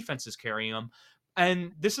that the defense is carrying him.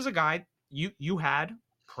 And this is a guy you had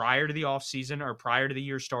prior to the offseason or prior to the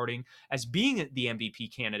year starting as being the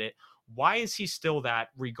MVP candidate. Why is he still that,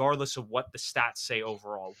 regardless of what the stats say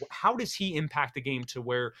overall? How does he impact the game to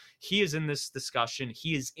where he is in this discussion?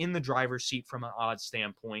 He is in the driver's seat from an odds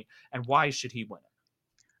standpoint, and why should he win it?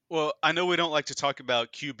 Well, I know we don't like to talk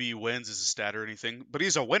about QB wins as a stat or anything, but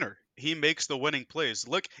he's a winner. He makes the winning plays.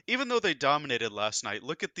 Look, even though they dominated last night,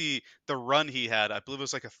 look at the run he had. I believe it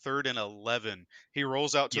was like a 3rd and 11. He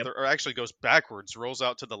rolls out to Yep. the, or actually goes backwards, rolls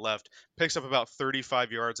out to the left, picks up about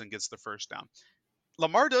 35 yards and gets the first down.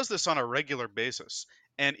 Lamar does this on a regular basis.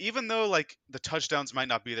 And even though like the touchdowns might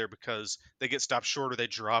not be there because they get stopped short or they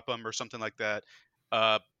drop them or something like that,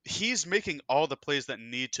 he's making all the plays that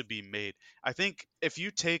need to be made. I think if you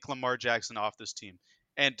take Lamar Jackson off this team,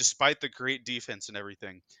 and despite the great defense and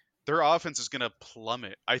everything, their offense is going to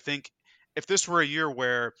plummet. I think if this were a year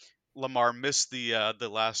where Lamar missed the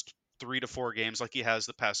last 3 to 4 games like he has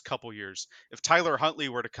the past couple years, if Tyler Huntley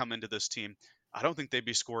were to come into this team, I don't think they'd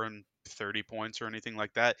be scoring 30 points or anything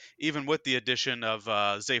like that, even with the addition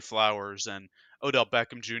of Zay Flowers and Odell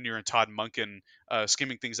Beckham Jr. and Todd Munkin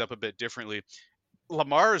scheming things up a bit differently.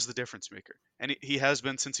 Lamar is the difference maker, and he has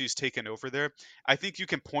been since he's taken over there. I think you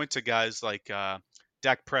can point to guys like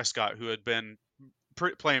Dak Prescott, who had been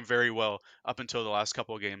playing very well up until the last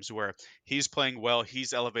couple of games where he's playing well,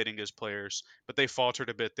 he's elevating his players, but they faltered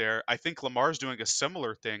a bit there. I think Lamar's doing a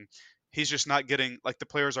similar thing. He's just not getting like the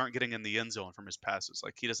players aren't getting in the end zone from his passes.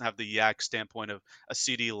 Like he doesn't have the yak standpoint of a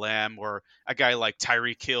CD Lamb or a guy like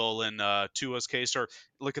Tyreek Hill in Tua's case. Or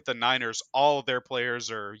look at the Niners; all of their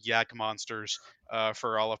players are yak monsters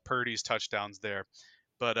for all of Purdy's touchdowns there.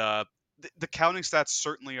 But the counting stats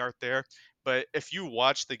certainly aren't there. But if you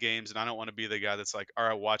watch the games, and I don't want to be the guy that's like, all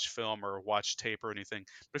right, watch film or watch tape or anything,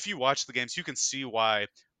 but if you watch the games, you can see why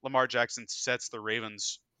Lamar Jackson sets the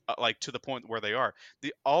Ravens like to the point where they are.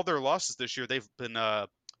 All their losses this year, they've been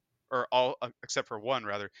or all except for one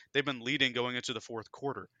rather, they've been leading going into the fourth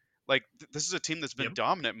quarter. Like this is a team that's been Yep.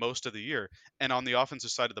 dominant most of the year, and on the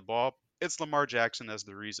offensive side of the ball, it's Lamar Jackson as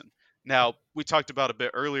the reason. Now we talked about a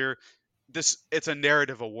bit earlier. It's a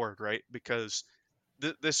narrative award, right? Because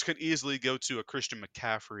this could easily go to a Christian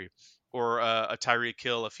McCaffrey or a Tyreek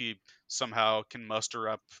Hill if he somehow can muster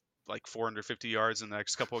up like 450 yards in the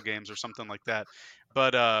next couple of games or something like that.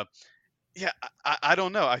 But yeah, I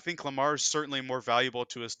don't know. I think Lamar is certainly more valuable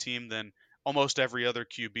to his team than almost every other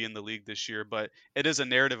QB in the league this year. But it is a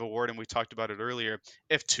narrative award, and we talked about it earlier.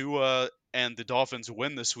 If Tua and the Dolphins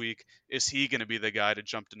win this week, is he going to be the guy to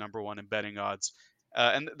jump to number one in betting odds?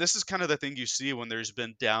 And this is kind of the thing you see when there's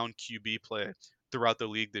been down QB play throughout the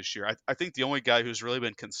league this year. I think the only guy who's really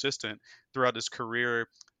been consistent throughout his career,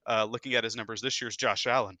 looking at his numbers this year, is Josh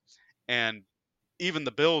Allen. And even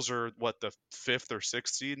the Bills are what the fifth or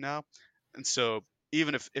sixth seed now, and so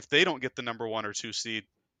even if they don't get the number one or two seed,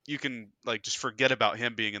 you can like just forget about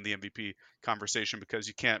him being in the MVP conversation because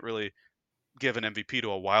you can't really give an MVP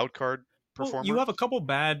to a wild card Well, you performer. have a couple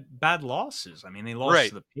bad losses. I mean, they lost Right.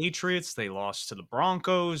 to the Patriots, they lost to the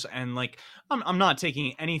Broncos, and like I'm not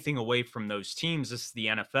taking anything away from those teams. This is the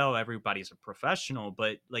NFL, everybody's a professional,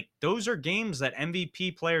 but like those are games that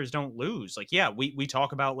MVP players don't lose. Like, yeah, we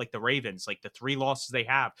talk about like the Ravens, like the three losses they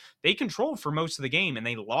have. They controlled for most of the game and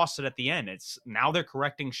they lost it at the end. It's now they're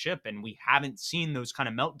correcting ship, and we haven't seen those kind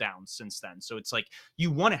of meltdowns since then. So it's like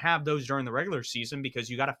you want to have those during the regular season because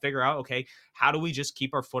you got to figure out, okay, how do we just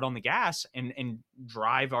keep our foot on the gas and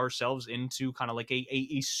drive ourselves into kind of like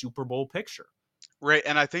a Super Bowl picture? Right.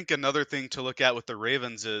 And I think another thing to look at with the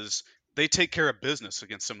Ravens is they take care of business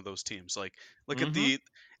against some of those teams. Like look at Mm-hmm.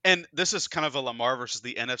 and this is kind of a Lamar versus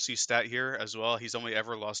the NFC stat here as well. He's only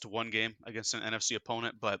ever lost one game against an NFC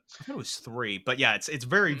opponent, but I thought it was three, but yeah, it's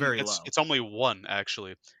very very low. it's only one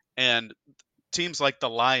actually. And teams like the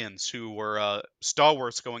Lions, who were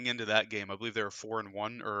stalwarts going into that game. I believe they were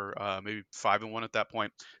 4-1 or maybe 5-1 at that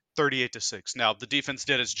point. 38-6. Now the defense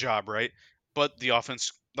did its job, right? But the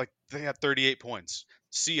offense, like they had 38 points.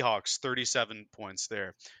 Seahawks 37 points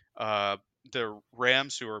there. Uh, the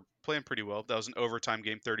Rams, who were playing pretty well, that was an overtime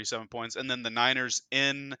game, 37 points. And then the Niners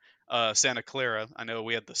in Santa Clara. I know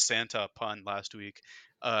we had the Santa pun last week.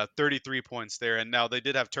 33 points there. And now they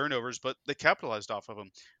did have turnovers, but they capitalized off of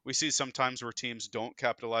them. We see sometimes where teams don't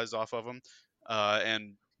capitalize off of them,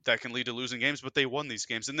 and that can lead to losing games. But they won these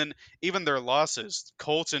games, and then even their losses,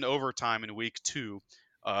 Colts in overtime in week two.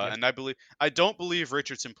 Yep. And I don't believe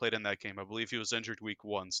Richardson played in that game. I believe he was injured week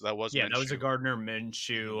one, so that was Yeah, that was a Minshew. Gardner Mhm.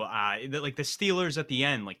 Minshew. Like the Steelers at the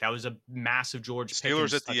end, like that was a massive George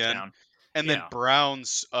Steelers Pickens at the end, touchdown. and then Yeah.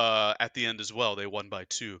 Browns at the end as well. They won by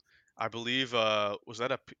two. I believe was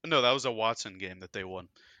that no, that was a Watson game that they won.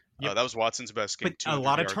 Yep. That was Watson's best But game, a 200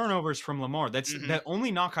 lot of yards. turnovers from Lamar. That's Hmm. the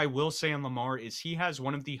only knock I will say on Lamar is he has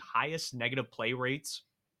one of the highest negative play rates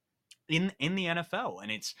in the NFL,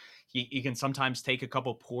 and it's he can sometimes take a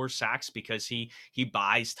couple poor sacks because he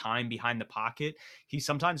buys time behind the pocket. He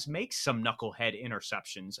sometimes makes some knucklehead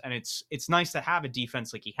interceptions, and it's nice to have a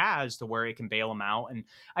defense like he has to where it can bail him out. And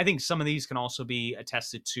I think some of these can also be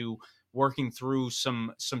attested to working through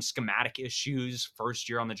some schematic issues first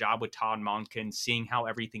year on the job with Todd Monken, seeing how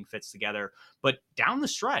everything fits together. But down the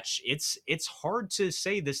stretch, it's hard to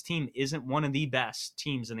say this team isn't one of the best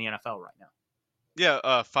teams in the NFL right now. Yeah,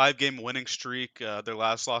 5-game winning streak. Their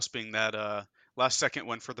last loss being that last second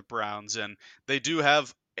win for the Browns, and they do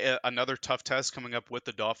have another tough test coming up with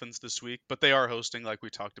the Dolphins this week. But they are hosting, like we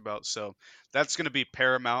talked about, so that's going to be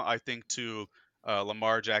paramount, I think, to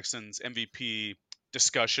Lamar Jackson's MVP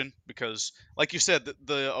discussion because, like you said,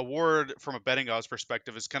 the award from a betting odds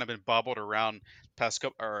perspective has kind of been bobbled around past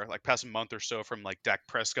couple or like past month or so, from like Dak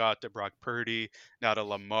Prescott to Brock Purdy, now to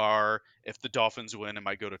Lamar. If the Dolphins win, it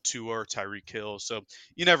might go to Tua or Tyreek Hill. So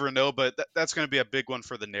you never know, but that's going to be a big one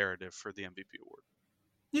for the narrative for the MVP award.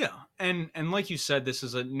 Yeah, and like you said, this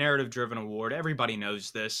is a narrative driven award. Everybody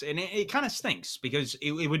knows this, and it kind of stinks because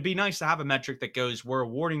it would be nice to have a metric that goes, we're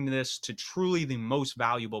awarding this to truly the most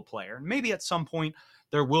valuable player. And maybe at some point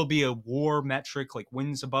there will be a WAR metric like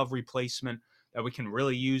wins above replacement that we can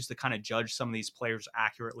really use to kind of judge some of these players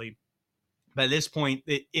accurately. But at this point,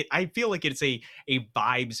 I feel like it's a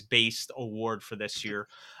vibes based award for this year,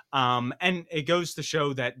 and it goes to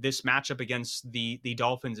show that this matchup against the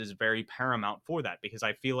Dolphins is very paramount for that, because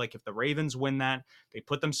I feel like if the Ravens win that, they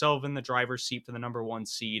put themselves in the driver's seat for the number one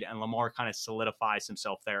seed, and Lamar kind of solidifies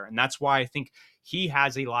himself there, and that's why I think he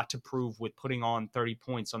has a lot to prove with putting on 30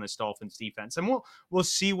 points on this Dolphins defense, and we'll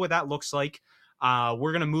see what that looks like.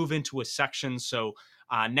 We're gonna move into a section, so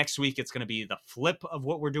next week, it's going to be the flip of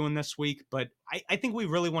what we're doing this week. But I think we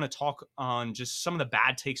really want to talk on just some of the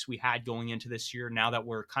bad takes we had going into this year now that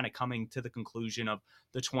we're kind of coming to the conclusion of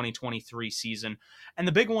the 2023 season. And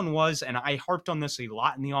the big one was, and I harped on this a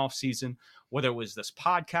lot in the offseason, whether it was this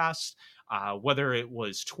podcast, whether it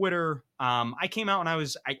was Twitter. I came out and I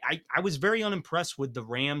was very unimpressed with the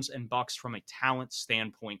Rams and Bucs from a talent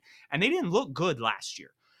standpoint. And they didn't look good last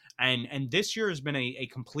year. And this year has been a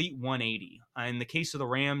complete 180. In the case of the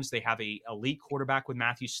Rams, they have a elite quarterback with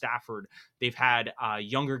Matthew Stafford. They've had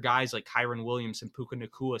younger guys like Kyron Williams and Puka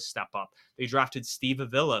Nakua step up. They drafted Steve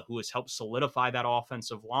Avila, who has helped solidify that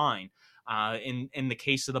offensive line. In the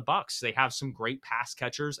case of the Bucs, they have some great pass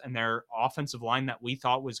catchers, and their offensive line that we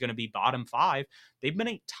thought was going to be bottom five, they've been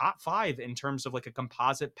a top five in terms of like a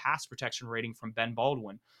composite pass protection rating from Ben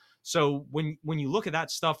Baldwin. So when you look at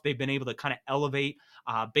that stuff, they've been able to kind of elevate.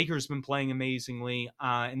 Baker's been playing amazingly,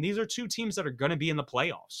 and these are two teams that are going to be in the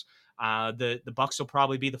playoffs. The Bucs will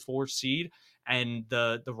probably be the fourth seed, and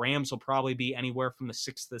the Rams will probably be anywhere from the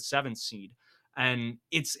sixth to the seventh seed. And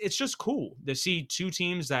it's just cool to see two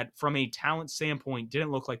teams that, from a talent standpoint,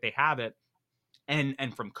 didn't look like they have it,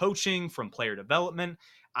 and from coaching, from player development,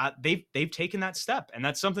 they've taken that step, and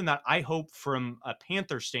that's something that I hope from a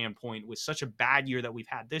Panther standpoint, with such a bad year that we've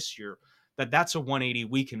had this year, that's a 180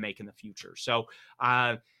 we can make in the future. So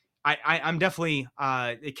I'm definitely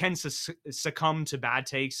it can succumb to bad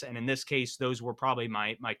takes, and in this case, those were probably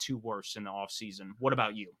my two worst in the offseason. What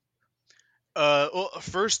about you? Well,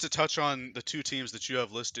 first to touch on the two teams that you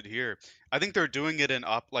have listed here, I think they're doing it in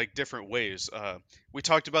like different ways. We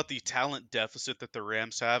talked about the talent deficit that the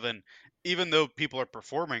Rams have, and even though people are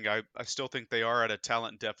performing, I still think they are at a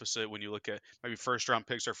talent deficit when you look at maybe first round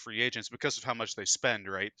picks or free agents because of how much they spend,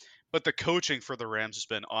 right? But the coaching for the Rams has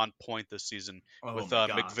been on point this season Oh with my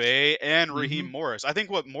gosh. McVay and Raheem Mm-hmm. Morris. I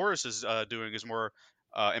think what Morris is doing is more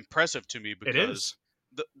impressive to me It because is.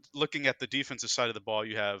 the, looking at the defensive side of the ball,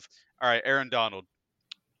 you have all right, Aaron Donald.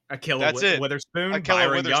 That's Akilla it. Witherspoon, Akello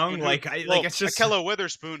Byron Witherspoon, Young, who well, it's just Akello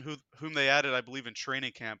Witherspoon, whom they added, I believe, in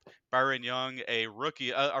training camp. Byron Young, a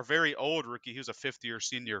rookie, a very old rookie. He was a fifth-year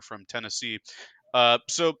senior from Tennessee.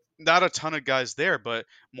 So not a ton of guys there, but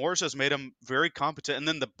Morris has made him very competent. And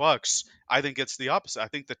then the Bucks, I think it's the opposite. I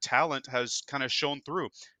think the talent has kind of shown through.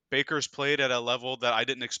 Baker's played at a level that I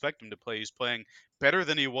didn't expect him to play. He's playing better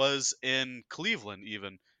than he was in Cleveland,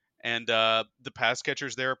 even. And the pass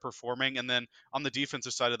catchers there are performing. And then on the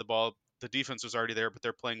defensive side of the ball, the defense was already there, but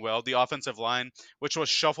they're playing well. The offensive line, which was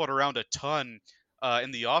shuffled around a ton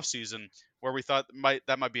in the offseason, where we thought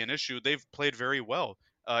that might be an issue, they've played very well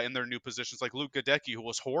in their new positions. Like Luke Gadecki, who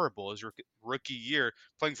was horrible his rookie year,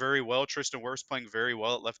 playing very well. Tristan Wirfs playing very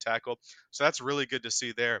well at left tackle. So that's really good to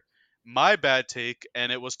see there. My bad take,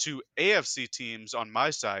 and it was two AFC teams on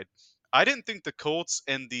my side. I didn't think the Colts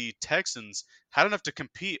and the Texans had enough to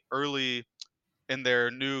compete early in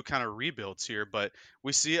their new kind of rebuilds here. But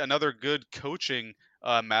we see another good coaching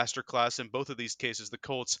masterclass in both of these cases. The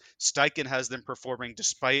Colts, Steichen has them performing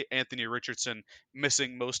despite Anthony Richardson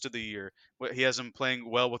missing most of the year. He has them playing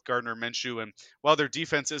well with Gardner Minshew, and while their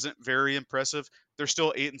defense isn't very impressive, they're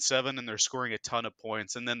still 8-7 and they're scoring a ton of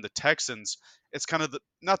points. And then the Texans, it's kind of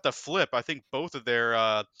not the flip. I think both of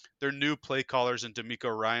their new play callers and D'Amico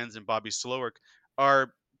Ryans and Bobby Slowick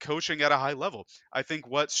are coaching at a high level. I think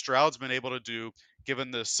what Stroud's been able to do, given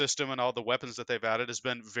the system and all the weapons that they've added, has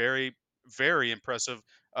been very, very impressive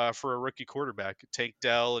for a rookie quarterback. Tank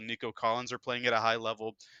Dell and Nico Collins are playing at a high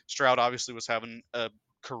level. Stroud obviously was having a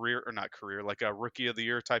career, or not career, like a rookie of the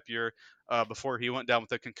year type year before he went down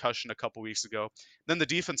with a concussion a couple weeks ago. Then the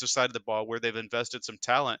defensive side of the ball, where they've invested some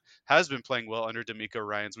talent, has been playing well under D'Amico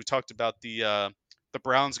Ryans. We talked about the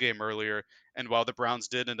Browns game earlier, and while the Browns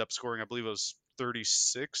did end up scoring, I believe it was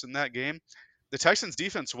 36 in that game, the Texans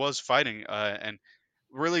defense was fighting and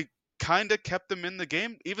really kind of kept them in the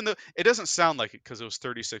game, even though it doesn't sound like it because it was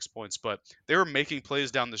 36 points, but they were making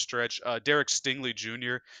plays down the stretch. Derek Stingley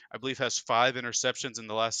Jr., I believe, has 5 interceptions in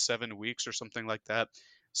the last 7 weeks or something like that.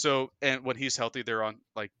 So, and when he's healthy, they're on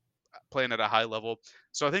like playing at a high level.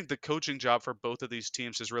 So I think the coaching job for both of these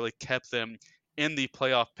teams has really kept them in the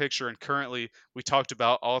playoff picture. And currently, we talked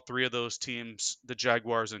about all three of those teams, the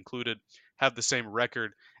Jaguars included, have the same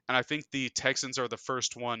record. And I think the Texans are the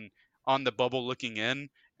first one on the bubble looking in.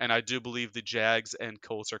 And I do believe the Jags and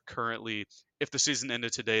Colts are currently, if the season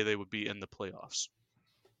ended today, they would be in the playoffs.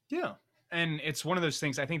 Yeah. And it's one of those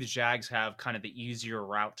things. I think the Jags have kind of the easier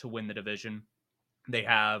route to win the division. They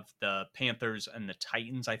have the Panthers and the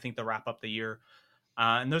Titans, I think, to wrap up the year.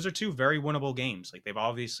 And those are two very winnable games. Like they've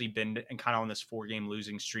obviously been and kind of on this 4-game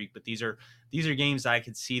losing streak, but these are games that I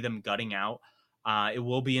could see them gutting out. It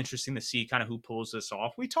will be interesting to see kind of who pulls this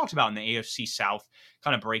off. We talked about in the AFC South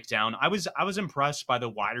kind of breakdown. I was impressed by the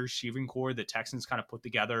wide receiving core the Texans kind of put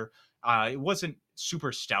together. It wasn't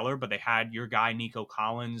super stellar, but they had your guy Nico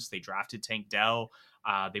Collins. They drafted Tank Dell.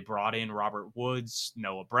 They brought in Robert Woods,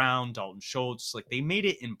 Noah Brown, Dalton Schultz. Like they made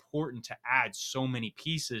it important to add so many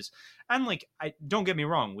pieces. And like, I don't get me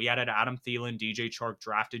wrong, we added Adam Thielen, DJ Chark,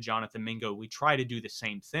 drafted Jonathan Mingo. We try to do the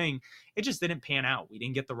same thing. It just didn't pan out. We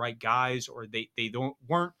didn't get the right guys, or they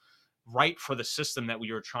weren't right for the system that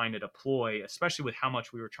we were trying to deploy, especially with how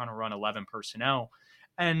much we were trying to run 11 personnel.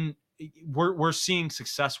 And we're seeing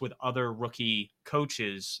success with other rookie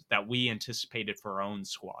coaches that we anticipated for our own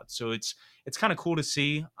squad. So it's kind of cool to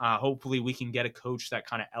see. Hopefully, we can get a coach that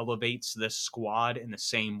kind of elevates this squad in the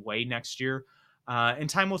same way next year. And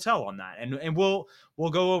time will tell on that. And we'll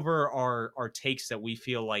go over our takes that we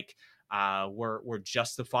feel like we're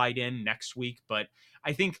justified in next week. But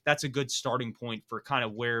I think that's a good starting point for kind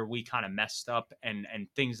of where we kind of messed up and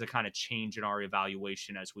things that kind of change in our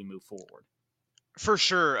evaluation as we move forward. For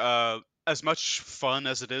sure. As much fun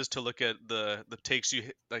as it is to look at the takes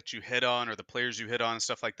that you hit on or the players you hit on and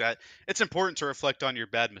stuff like that, it's important to reflect on your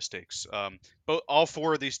bad mistakes. Both all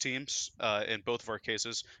four of these teams, in both of our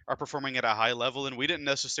cases, are performing at a high level, and we didn't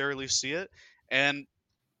necessarily see it. And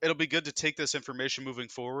it'll be good to take this information moving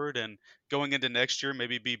forward and going into next year,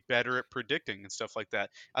 maybe be better at predicting and stuff like that.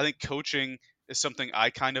 I think coaching is something I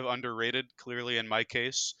kind of underrated, clearly in my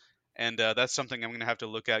case. And that's something I'm going to have to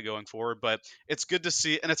look at going forward. But it's good to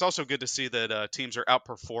see, and it's also good to see that teams are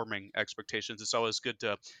outperforming expectations. It's always good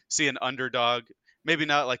to see an underdog, maybe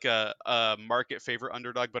not like a market favorite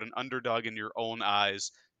underdog, but an underdog in your own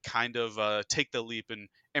eyes, kind of take the leap and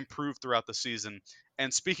improve throughout the season.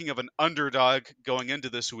 And speaking of an underdog going into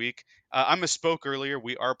this week, I misspoke earlier.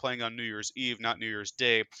 We are playing on New Year's Eve, not New Year's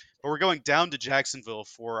Day, but we're going down to Jacksonville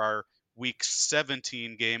for our Week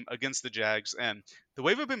 17 game against the Jags. And the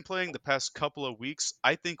way we've been playing the past couple of weeks,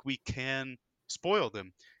 I think we can spoil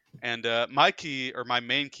them. And my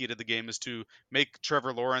main key to the game is to make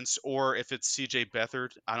Trevor Lawrence, or if it's CJ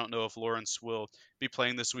Beathard, I don't know if Lawrence will be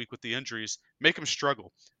playing this week with the injuries, make him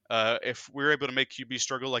struggle. If we're able to make QB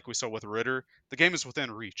struggle like we saw with Ritter, the game is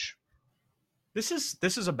within reach. This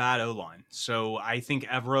is a bad O line. So I think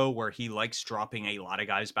Evero, where he likes dropping a lot of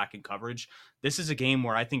guys back in coverage, this is a game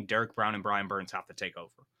where I think Derek Brown and Brian Burns have to take over.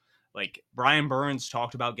 Like Brian Burns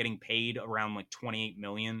talked about getting paid around like 28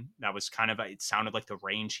 million. That was kind of it sounded like the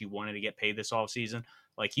range he wanted to get paid this offseason.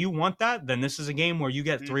 Like you want that, then this is a game where you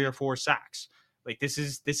get 3 or 4 sacks. Like this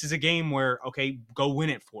is a game where okay, go win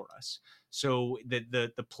it for us. So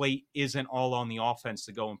the plate isn't all on the offense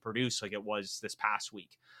to go and produce like it was this past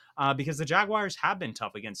week. Because the Jaguars have been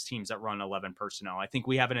tough against teams that run 11 personnel. I think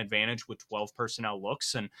we have an advantage with 12 personnel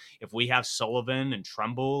looks. And if we have Sullivan and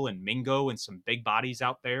Tremble and Mingo and some big bodies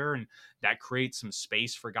out there, and that creates some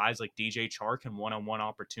space for guys like DJ Chark and one-on-one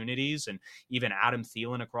opportunities, and even Adam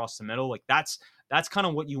Thielen across the middle, like that's kind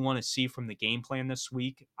of what you want to see from the game plan this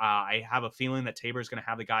week. I have a feeling that Tabor is going to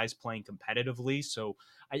have the guys playing competitively, so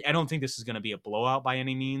I don't think this is going to be a blowout by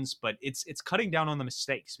any means, but it's cutting down on the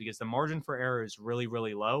mistakes because the margin for error is really,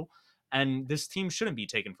 really low. And this team shouldn't be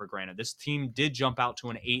taken for granted. This team did jump out to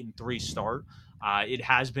an 8-3 start. It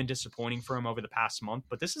has been disappointing for him over the past month,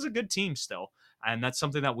 but this is a good team still, and that's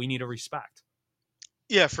something that we need to respect.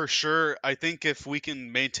 Yeah, for sure. I think if we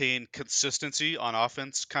can maintain consistency on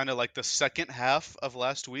offense, kind of like the second half of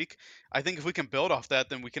last week, I think if we can build off that,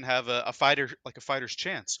 then we can have a fighter, like a fighter's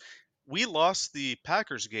chance. We lost the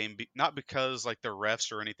Packers game not because like the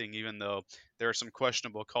refs or anything, even though there are some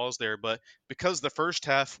questionable calls there, but because the first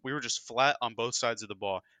half we were just flat on both sides of the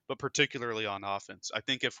ball, but particularly on offense. I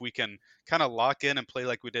think if we can kind of lock in and play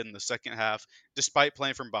like we did in the second half, despite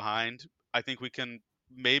playing from behind, I think we can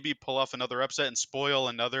maybe pull off another upset and spoil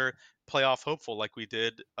another playoff hopeful like we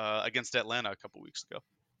did against Atlanta a couple weeks ago.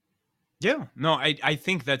 Yeah, no, I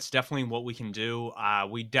think that's definitely what we can do.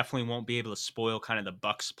 We definitely won't be able to spoil kind of the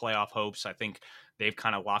Bucks playoff hopes. I think they've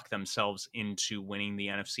kind of locked themselves into winning the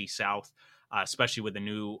NFC South, especially with the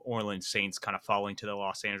New Orleans Saints kind of falling to the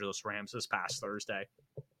Los Angeles Rams this past Thursday.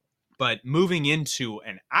 But moving into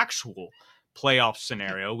an actual playoff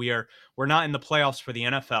scenario, we're not in the playoffs for the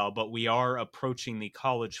NFL, but we are approaching the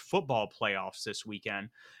college football playoffs this weekend.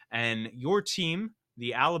 And your team,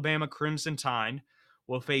 the Alabama Crimson Tide,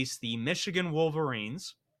 will face the Michigan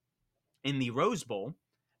Wolverines in the Rose Bowl,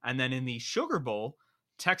 and then in the Sugar Bowl,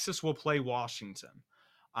 Texas will play Washington.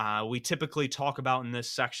 We typically talk about in this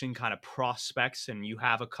section kind of prospects, and you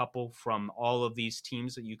have a couple from all of these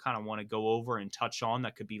teams that you kind of want to go over and touch on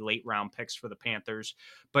that could be late round picks for the Panthers.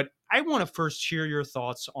 But I want to first hear your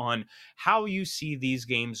thoughts on how you see these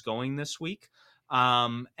games going this week.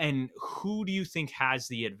 And who do you think has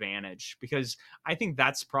the advantage? Because I think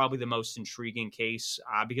that's probably the most intriguing case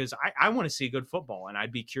because I want to see good football, and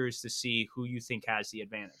I'd be curious to see who you think has the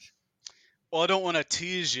advantage. Well, I don't want to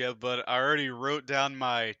tease you, but I already wrote down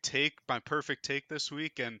my perfect take this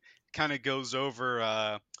week, and kind of goes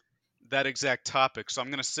over that exact topic. So I'm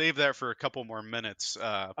going to save that for a couple more minutes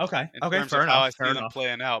Okay. in Okay. terms of Fair how I enough. Fair see them enough.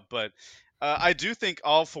 playing out. But I do think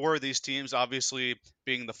all four of these teams, obviously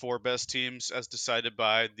being the four best teams as decided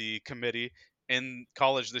by the committee in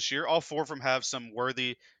college this year, all four of them have some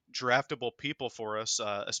worthy draftable people for us,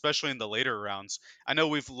 especially in the later rounds. I know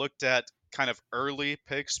we've looked at kind of early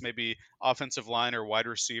picks, maybe offensive line or wide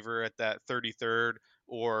receiver at that 33rd,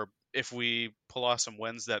 or if we pull off some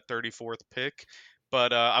wins, that 34th pick.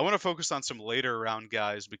 But I want to focus on some later round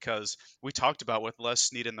guys because we talked about with Les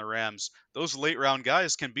Snead and the Rams, those late round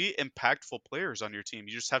guys can be impactful players on your team.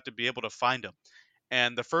 You just have to be able to find them.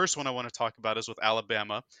 And the first one I want to talk about is with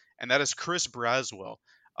Alabama, and that is Chris Braswell.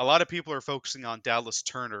 A lot of people are focusing on Dallas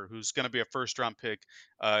Turner, who's going to be a first round pick.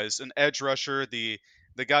 Is an edge rusher, the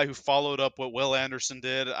guy who followed up what Will Anderson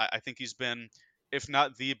did. I think he's been, if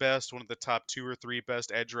not the best, one of the top two or three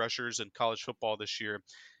best edge rushers in college football this year.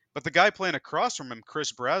 But the guy playing across from him,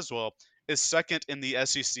 Chris Braswell, is second in the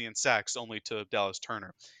SEC in sacks, only to Dallas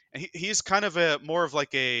Turner. And he's kind of a more of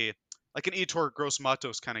like an Etor Gross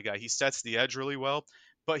Matos kind of guy. He sets the edge really well,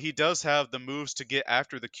 but he does have the moves to get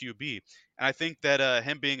after the QB. And I think that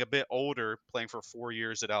him being a bit older, playing for 4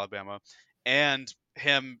 years at Alabama, and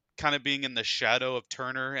him kind of being in the shadow of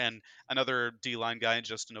Turner and another D line guy in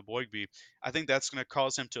Justin Aboigbe, I think that's going to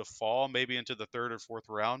cause him to fall maybe into the third or fourth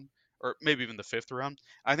round, or maybe even the fifth round.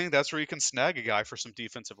 I think that's where you can snag a guy for some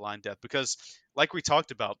defensive line depth because, like we talked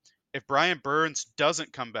about, if Brian Burns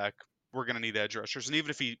doesn't come back, we're going to need edge rushers. And even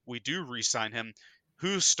if we do re-sign him,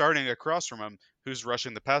 who's starting across from him, who's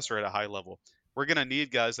rushing the passer at a high level? We're going to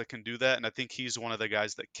need guys that can do that, and I think he's one of the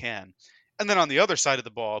guys that can. And then on the other side of the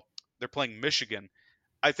ball, they're playing Michigan.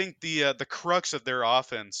 I think the crux of their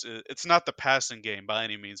offense, it's not the passing game by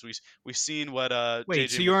any means. We've seen what Wait, JJ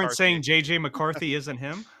so you aren't McCarthy. saying JJ McCarthy isn't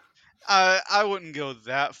him? I wouldn't go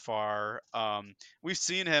that far. We've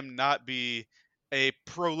seen him not be a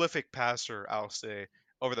prolific passer, I'll say,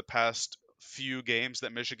 over the past few games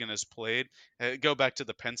that Michigan has played. Go back to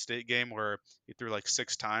the Penn State game where he threw like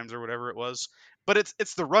 6 times or whatever it was. But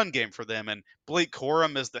it's the run game for them, and Blake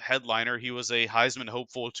Corum is the headliner. He was a Heisman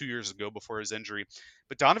hopeful 2 years ago before his injury.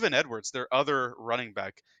 But Donovan Edwards, their other running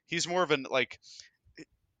back, he's more of an like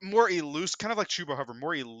more elusive, kind of like Chuba Hubbard,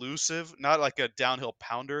 more elusive, not like a downhill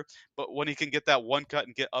pounder, but when he can get that one cut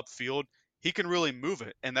and get upfield, he can really move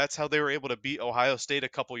it, and that's how they were able to beat Ohio State a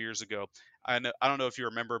couple years ago. I don't know if you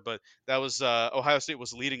remember, but that was Ohio State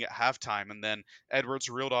was leading at halftime, and then Edwards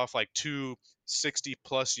reeled off like two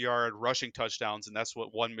 60-plus yard rushing touchdowns, and that's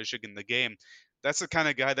what won Michigan the game. That's the kind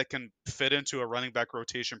of guy that can fit into a running back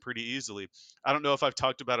rotation pretty easily. I don't know if I've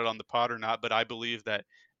talked about it on the pod or not, but I believe that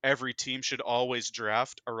every team should always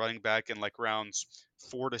draft a running back in like rounds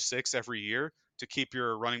 4 to 6 every year to keep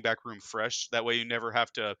your running back room fresh. That way, you never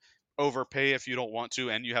have to overpay if you don't want to,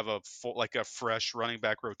 and you have a full, like a fresh running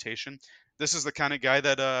back rotation. This is the kind of guy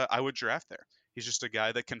that I would draft there. He's just a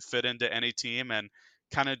guy that can fit into any team and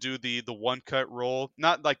kind of do the one cut role,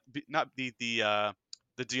 not like not the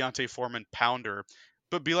Deontay Foreman pounder,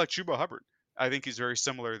 but be like Chuba Hubbard. I think he's very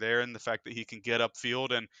similar there in the fact that he can get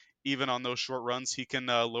upfield, and even on those short runs, he can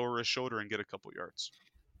lower his shoulder and get a couple yards.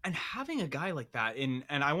 And having a guy like that, and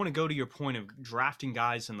I want to go to your point of drafting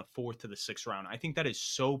guys in the fourth to the sixth round. I think that is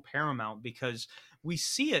so paramount because we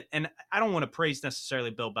see it, and I don't want to praise necessarily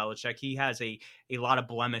Bill Belichick. He has a lot of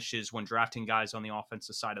blemishes when drafting guys on the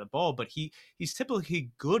offensive side of the ball, but he's typically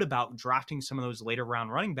good about drafting some of those later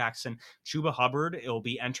round running backs. And Chuba Hubbard, will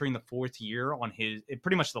be entering the fourth year on his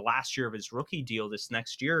pretty much the last year of his rookie deal this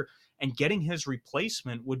next year. and getting his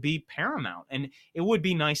replacement would be paramount. And it would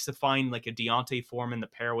be nice to find like a Deontay Foreman to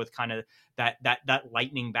pair with kind of that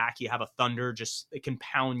lightning back. You have a Thunder, just it can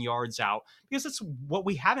pound yards out, because that's what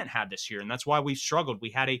we haven't had this year, and that's why we've struggled. We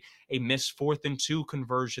had a missed 4th and 2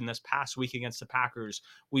 conversion this past week against the Packers.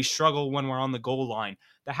 We struggle when we're on the goal line.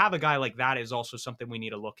 To have a guy like that is also something we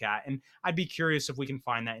need to look at, and I'd be curious if we can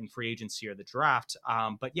find that in free agency or the draft.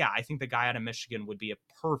 But yeah, I think the guy out of Michigan would be a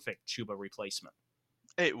perfect Chuba replacement.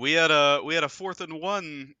 Hey, we had a 4th and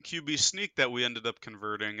 1 QB sneak that we ended up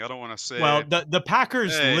converting. I don't want to Well, say, the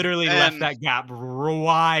Packers hey, literally left and that gap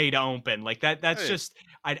wide open. Like that's hey, just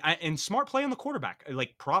and smart play on the quarterback.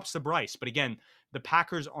 Like props to Bryce, but again, the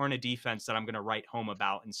Packers aren't a defense that I'm going to write home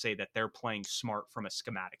about and say that they're playing smart from a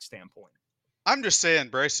schematic standpoint. I'm just saying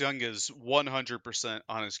Bryce Young is 100%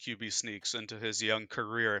 on his QB sneaks into his young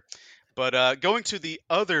career. But going to the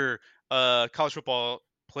other college football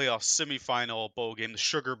playoff semifinal bowl game, the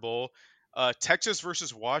Sugar Bowl, Texas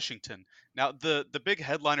versus Washington. Now, the big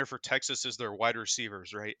headliner for Texas is their wide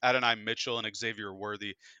receivers, right? Adonai Mitchell and Xavier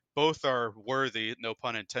Worthy. Both are worthy, no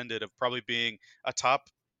pun intended, of probably being a top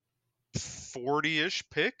 40-ish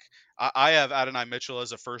pick. I have Adonai Mitchell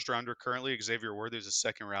as a first rounder currently. Xavier Worthy is a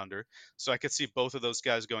second rounder. So I could see both of those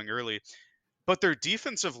guys going early. But their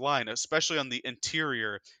defensive line, especially on the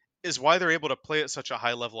interior, is why they're able to play at such a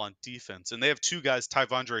high level on defense. And they have two guys,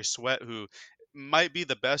 Tyvondre Sweat, who might be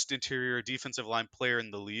the best interior defensive line player in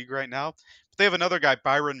the league right now. But they have another guy,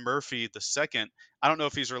 Byron Murphy, the second. I don't know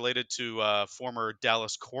if he's related to former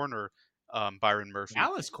Dallas corner Byron Murphy.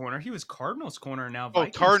 Dallas corner, he was Cardinals corner, now Oh,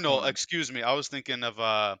 Vikings Cardinal, corner. excuse me. I was thinking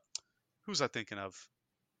of who's I thinking of?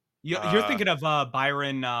 You're Uh, thinking of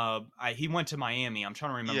Byron. He went to Miami. I'm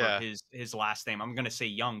trying to remember yeah, his last name. I'm going to say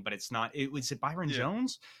Young, but it's not. It was it Byron yeah,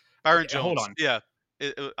 Jones. Byron Hold Jones. on. Yeah,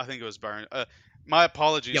 I think it was Byron. My Yep.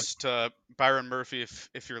 apologies to Byron Murphy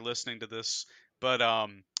if you're listening to this, but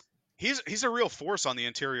he's a real force on the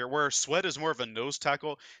interior. Where Sweat is more of a nose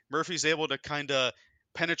tackle, Murphy's able to kind of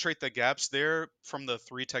penetrate the gaps there from the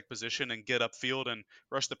three tech position and get upfield and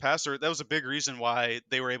rush the passer. That was a big reason why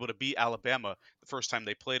they were able to beat Alabama the first time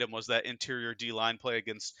they played him, was that interior D line play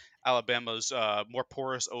against Alabama's more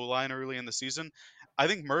porous O line early in the season. I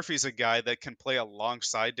think Murphy's a guy that can play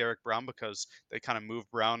alongside Derek Brown because they kind of move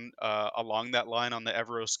Brown along that line on the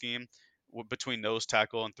Evero scheme between nose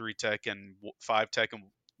tackle and three tech and five tech and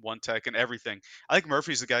one tech and everything. I think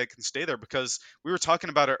Murphy's the guy that can stay there because we were talking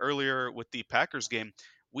about it earlier with the Packers game.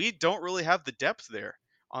 We don't really have the depth there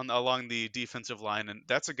on along the defensive line, and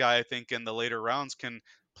that's a guy I think in the later rounds can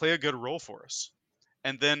play a good role for us.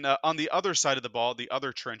 And then on the other side of the ball, the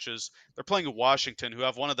other trenches, they're playing Washington, who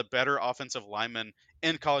have one of the better offensive linemen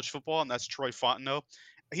in college football, and that's Troy Fontenot.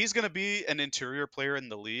 He's going to be an interior player in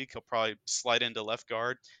the league. He'll probably slide into left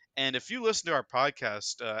guard. And if you listen to our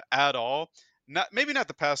podcast at all, not maybe not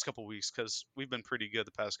the past couple weeks because we've been pretty good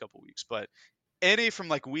the past couple weeks, but any from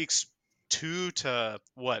like weeks 2 to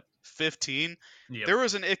what 15, Yep. there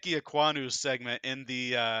was an Icky Aquanu segment in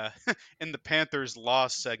the in the Panthers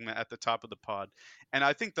loss segment at the top of the pod, and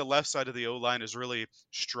I think the left side of the O line has really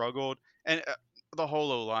struggled, and the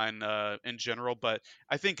whole O line in general. But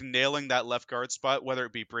I think nailing that left guard spot, whether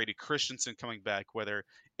it be Brady Christensen coming back, whether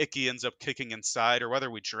Icky ends up kicking inside, or whether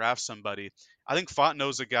we draft somebody, I think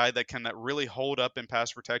Fontenot's a guy that can really hold up in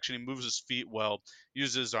pass protection. He moves his feet well,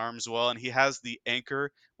 uses his arms well, and he has the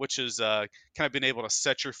anchor, which is kind of being able to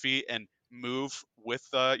set your feet and move with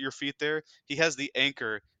your feet there. He has the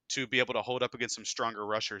anchor to be able to hold up against some stronger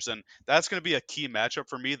rushers. And that's going to be a key matchup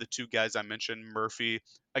for me. The two guys I mentioned, Murphy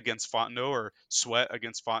against Fontenot or Sweat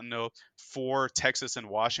against Fontenot, for Texas and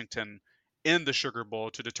Washington in the Sugar Bowl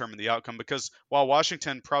to determine the outcome. Because while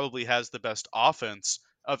Washington probably has the best offense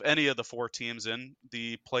of any of the four teams in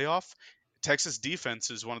the playoff, Texas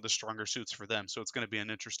defense is one of the stronger suits for them. So it's going to be an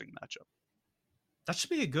interesting matchup. That should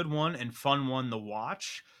be a good one and fun one to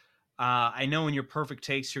watch. I know in your perfect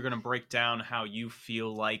takes, you're going to break down how you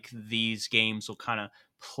feel like these games will kind of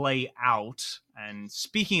play out. And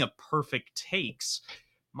speaking of perfect takes,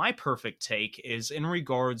 my perfect take is in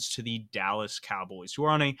regards to the Dallas Cowboys, who are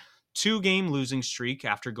on a 2-game losing streak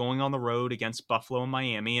after going on the road against Buffalo and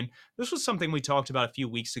Miami. And this was something we talked about a few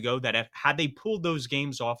weeks ago that had they pulled those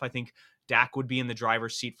games off, I think Dak would be in the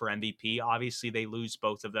driver's seat for MVP. Obviously, they lose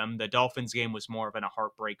both of them. The Dolphins game was more of in a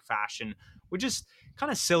heartbreak fashion with just kind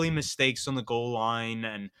of silly mistakes on the goal line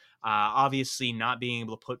and obviously not being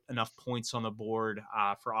able to put enough points on the board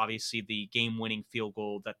for obviously the game-winning field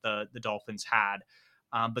goal that the Dolphins had.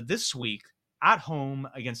 But this week, at home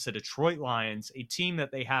against the Detroit Lions, a team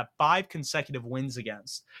that they have 5 consecutive wins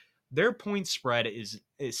against, their point spread is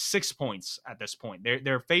 6 points at this point.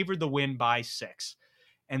 They're favored to win by 6.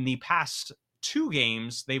 And the past two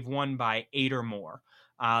games, they've won by 8 or more.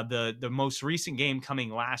 The most recent game coming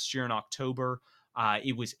last year in October,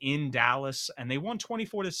 it was in Dallas, and they won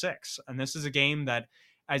 24-6. And this is a game that,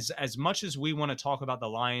 as much as we want to talk about the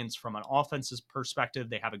Lions from an offensive perspective,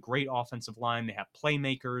 they have a great offensive line. They have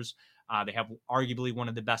playmakers. They have arguably one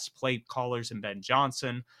of the best play callers in Ben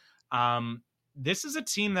Johnson. This is a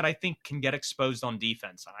team that I think can get exposed on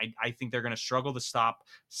defense. I think they're going to struggle to stop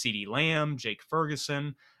CeeDee Lamb, Jake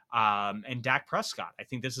Ferguson, and Dak Prescott. I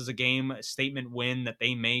think this is a statement win that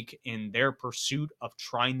they make in their pursuit of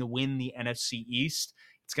trying to win the NFC East.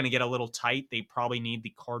 It's going to get a little tight. They probably need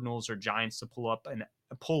the Cardinals or Giants to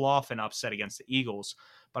pull off an upset against the Eagles.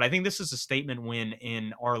 But I think this is a statement win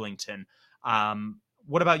in Arlington.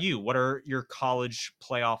 What about you? What are your college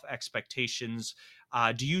playoff expectations?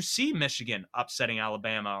 Do you see Michigan upsetting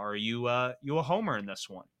Alabama, or are you a homer in this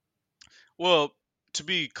one? Well, to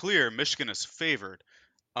be clear, Michigan is favored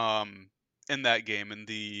um, in that game in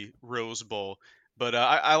the Rose Bowl. But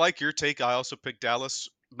I like your take. I also picked Dallas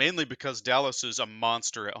mainly because Dallas is a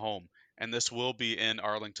monster at home, and this will be in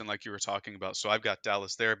Arlington, like you were talking about. So I've got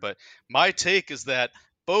Dallas there. But my take is that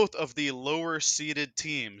both of the lower seeded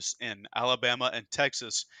teams in Alabama and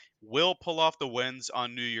Texas will pull off the wins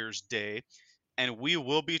on New Year's Day, and we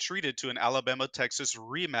will be treated to an Alabama Texas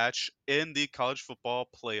rematch in the college football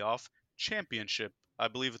playoff championship. I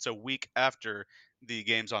believe it's a week after the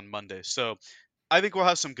games on Monday. So I think we'll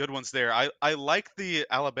have some good ones there. I like the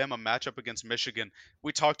Alabama matchup against Michigan.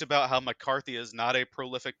 We talked about how McCarthy is not a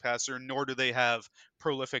prolific passer, nor do they have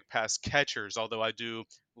prolific pass catchers, although I do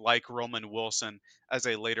like Roman Wilson as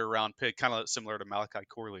a later round pick, kind of similar to Malachi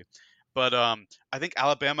Corley. But I think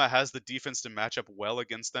Alabama has the defense to match up well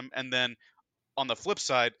against them. And then on the flip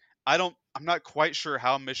side, I'm not quite sure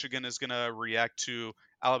how Michigan is going to react to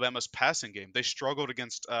Alabama's passing game. They struggled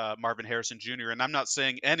against Marvin Harrison Jr., and I'm not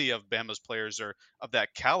saying any of Bama's players are of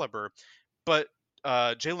that caliber, but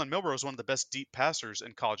Jalen Milroe is one of the best deep passers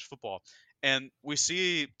in college football. And we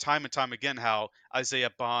see time and time again how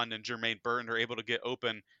Isaiah Bond and Jermaine Burton are able to get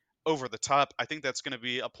open over the top. I think that's going to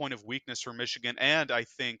be a point of weakness for Michigan, and I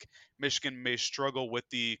think Michigan may struggle with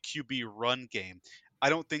the QB run game. I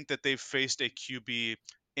don't think that they've faced a QB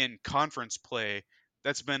in conference play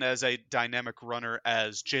that's been as a dynamic runner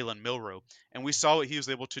as Jalen Milroe. And we saw what he was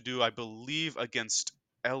able to do, I believe, against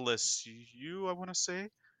LSU, I want to say.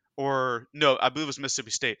 Or no, I believe it was Mississippi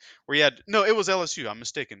State, where he had no, it was LSU, I'm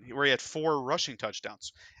mistaken, where he had 4 rushing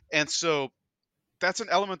touchdowns. And so that's an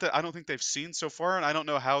element that I don't think they've seen so far, and I don't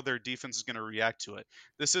know how their defense is going to react to it.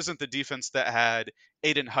 This isn't the defense that had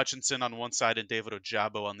Aiden Hutchinson on one side and David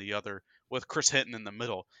Ojabo on the other, with Chris Hinton in the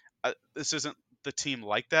middle. This isn't the team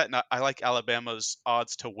like that, and I like Alabama's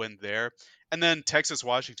odds to win there. And then Texas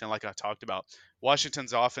Washington, like I talked about.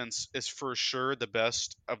 Washington's offense is for sure the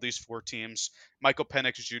best of these 4 teams. Michael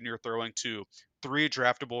Penix Jr. throwing to 3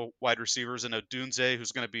 draftable wide receivers and Odunze,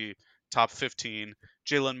 who's going to be top 15.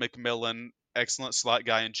 Jalen McMillan, excellent slot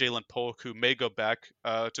guy, and Jalen Polk, who may go back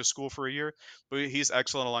to school for a year, but he's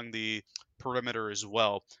excellent along the perimeter as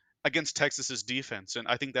well against Texas's defense. And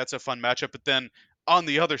I think that's a fun matchup. But then on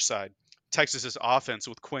the other side, Texas's offense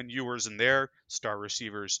with Quinn Ewers and their star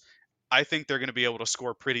receivers, I think they're going to be able to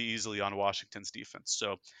score pretty easily on Washington's defense.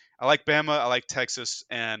 So I like Bama, I like Texas,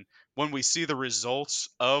 and when we see the results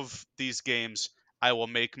of these games, I will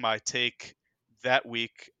make my take that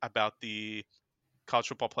week about the college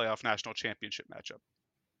football playoff national championship matchup.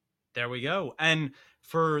 There we go. And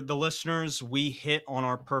for the listeners, we hit on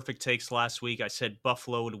our perfect takes last week. I said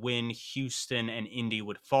Buffalo would win, Houston and Indy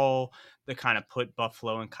would fall. That kind of put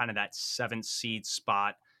Buffalo in kind of that 7th seed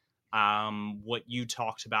spot. What you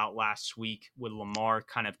talked about last week with Lamar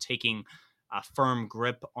kind of taking a firm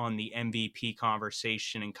grip on the MVP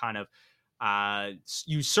conversation and kind of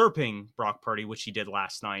usurping Brock Purdy, which he did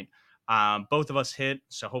last night. Both of us hit,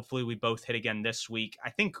 so hopefully we both hit again this week. I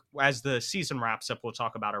think as the season wraps up, we'll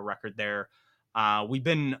talk about our record there. We've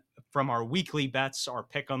been from our weekly bets, our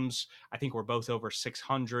pick'ems. I think we're both over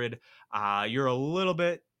 600. You're a little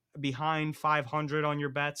bit behind 500 on your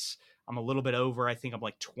bets. I'm a little bit over. I think I'm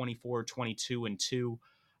like 24, 22, and 2.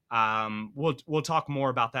 We'll talk more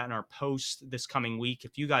about that in our post this coming week.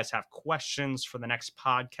 If you guys have questions for the next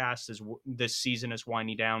podcast as this season is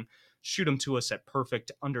winding down, shoot them to us at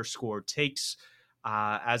Purrfect_Takes.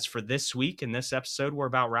 As for this week and this episode, we're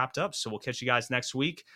about wrapped up. So we'll catch you guys next week.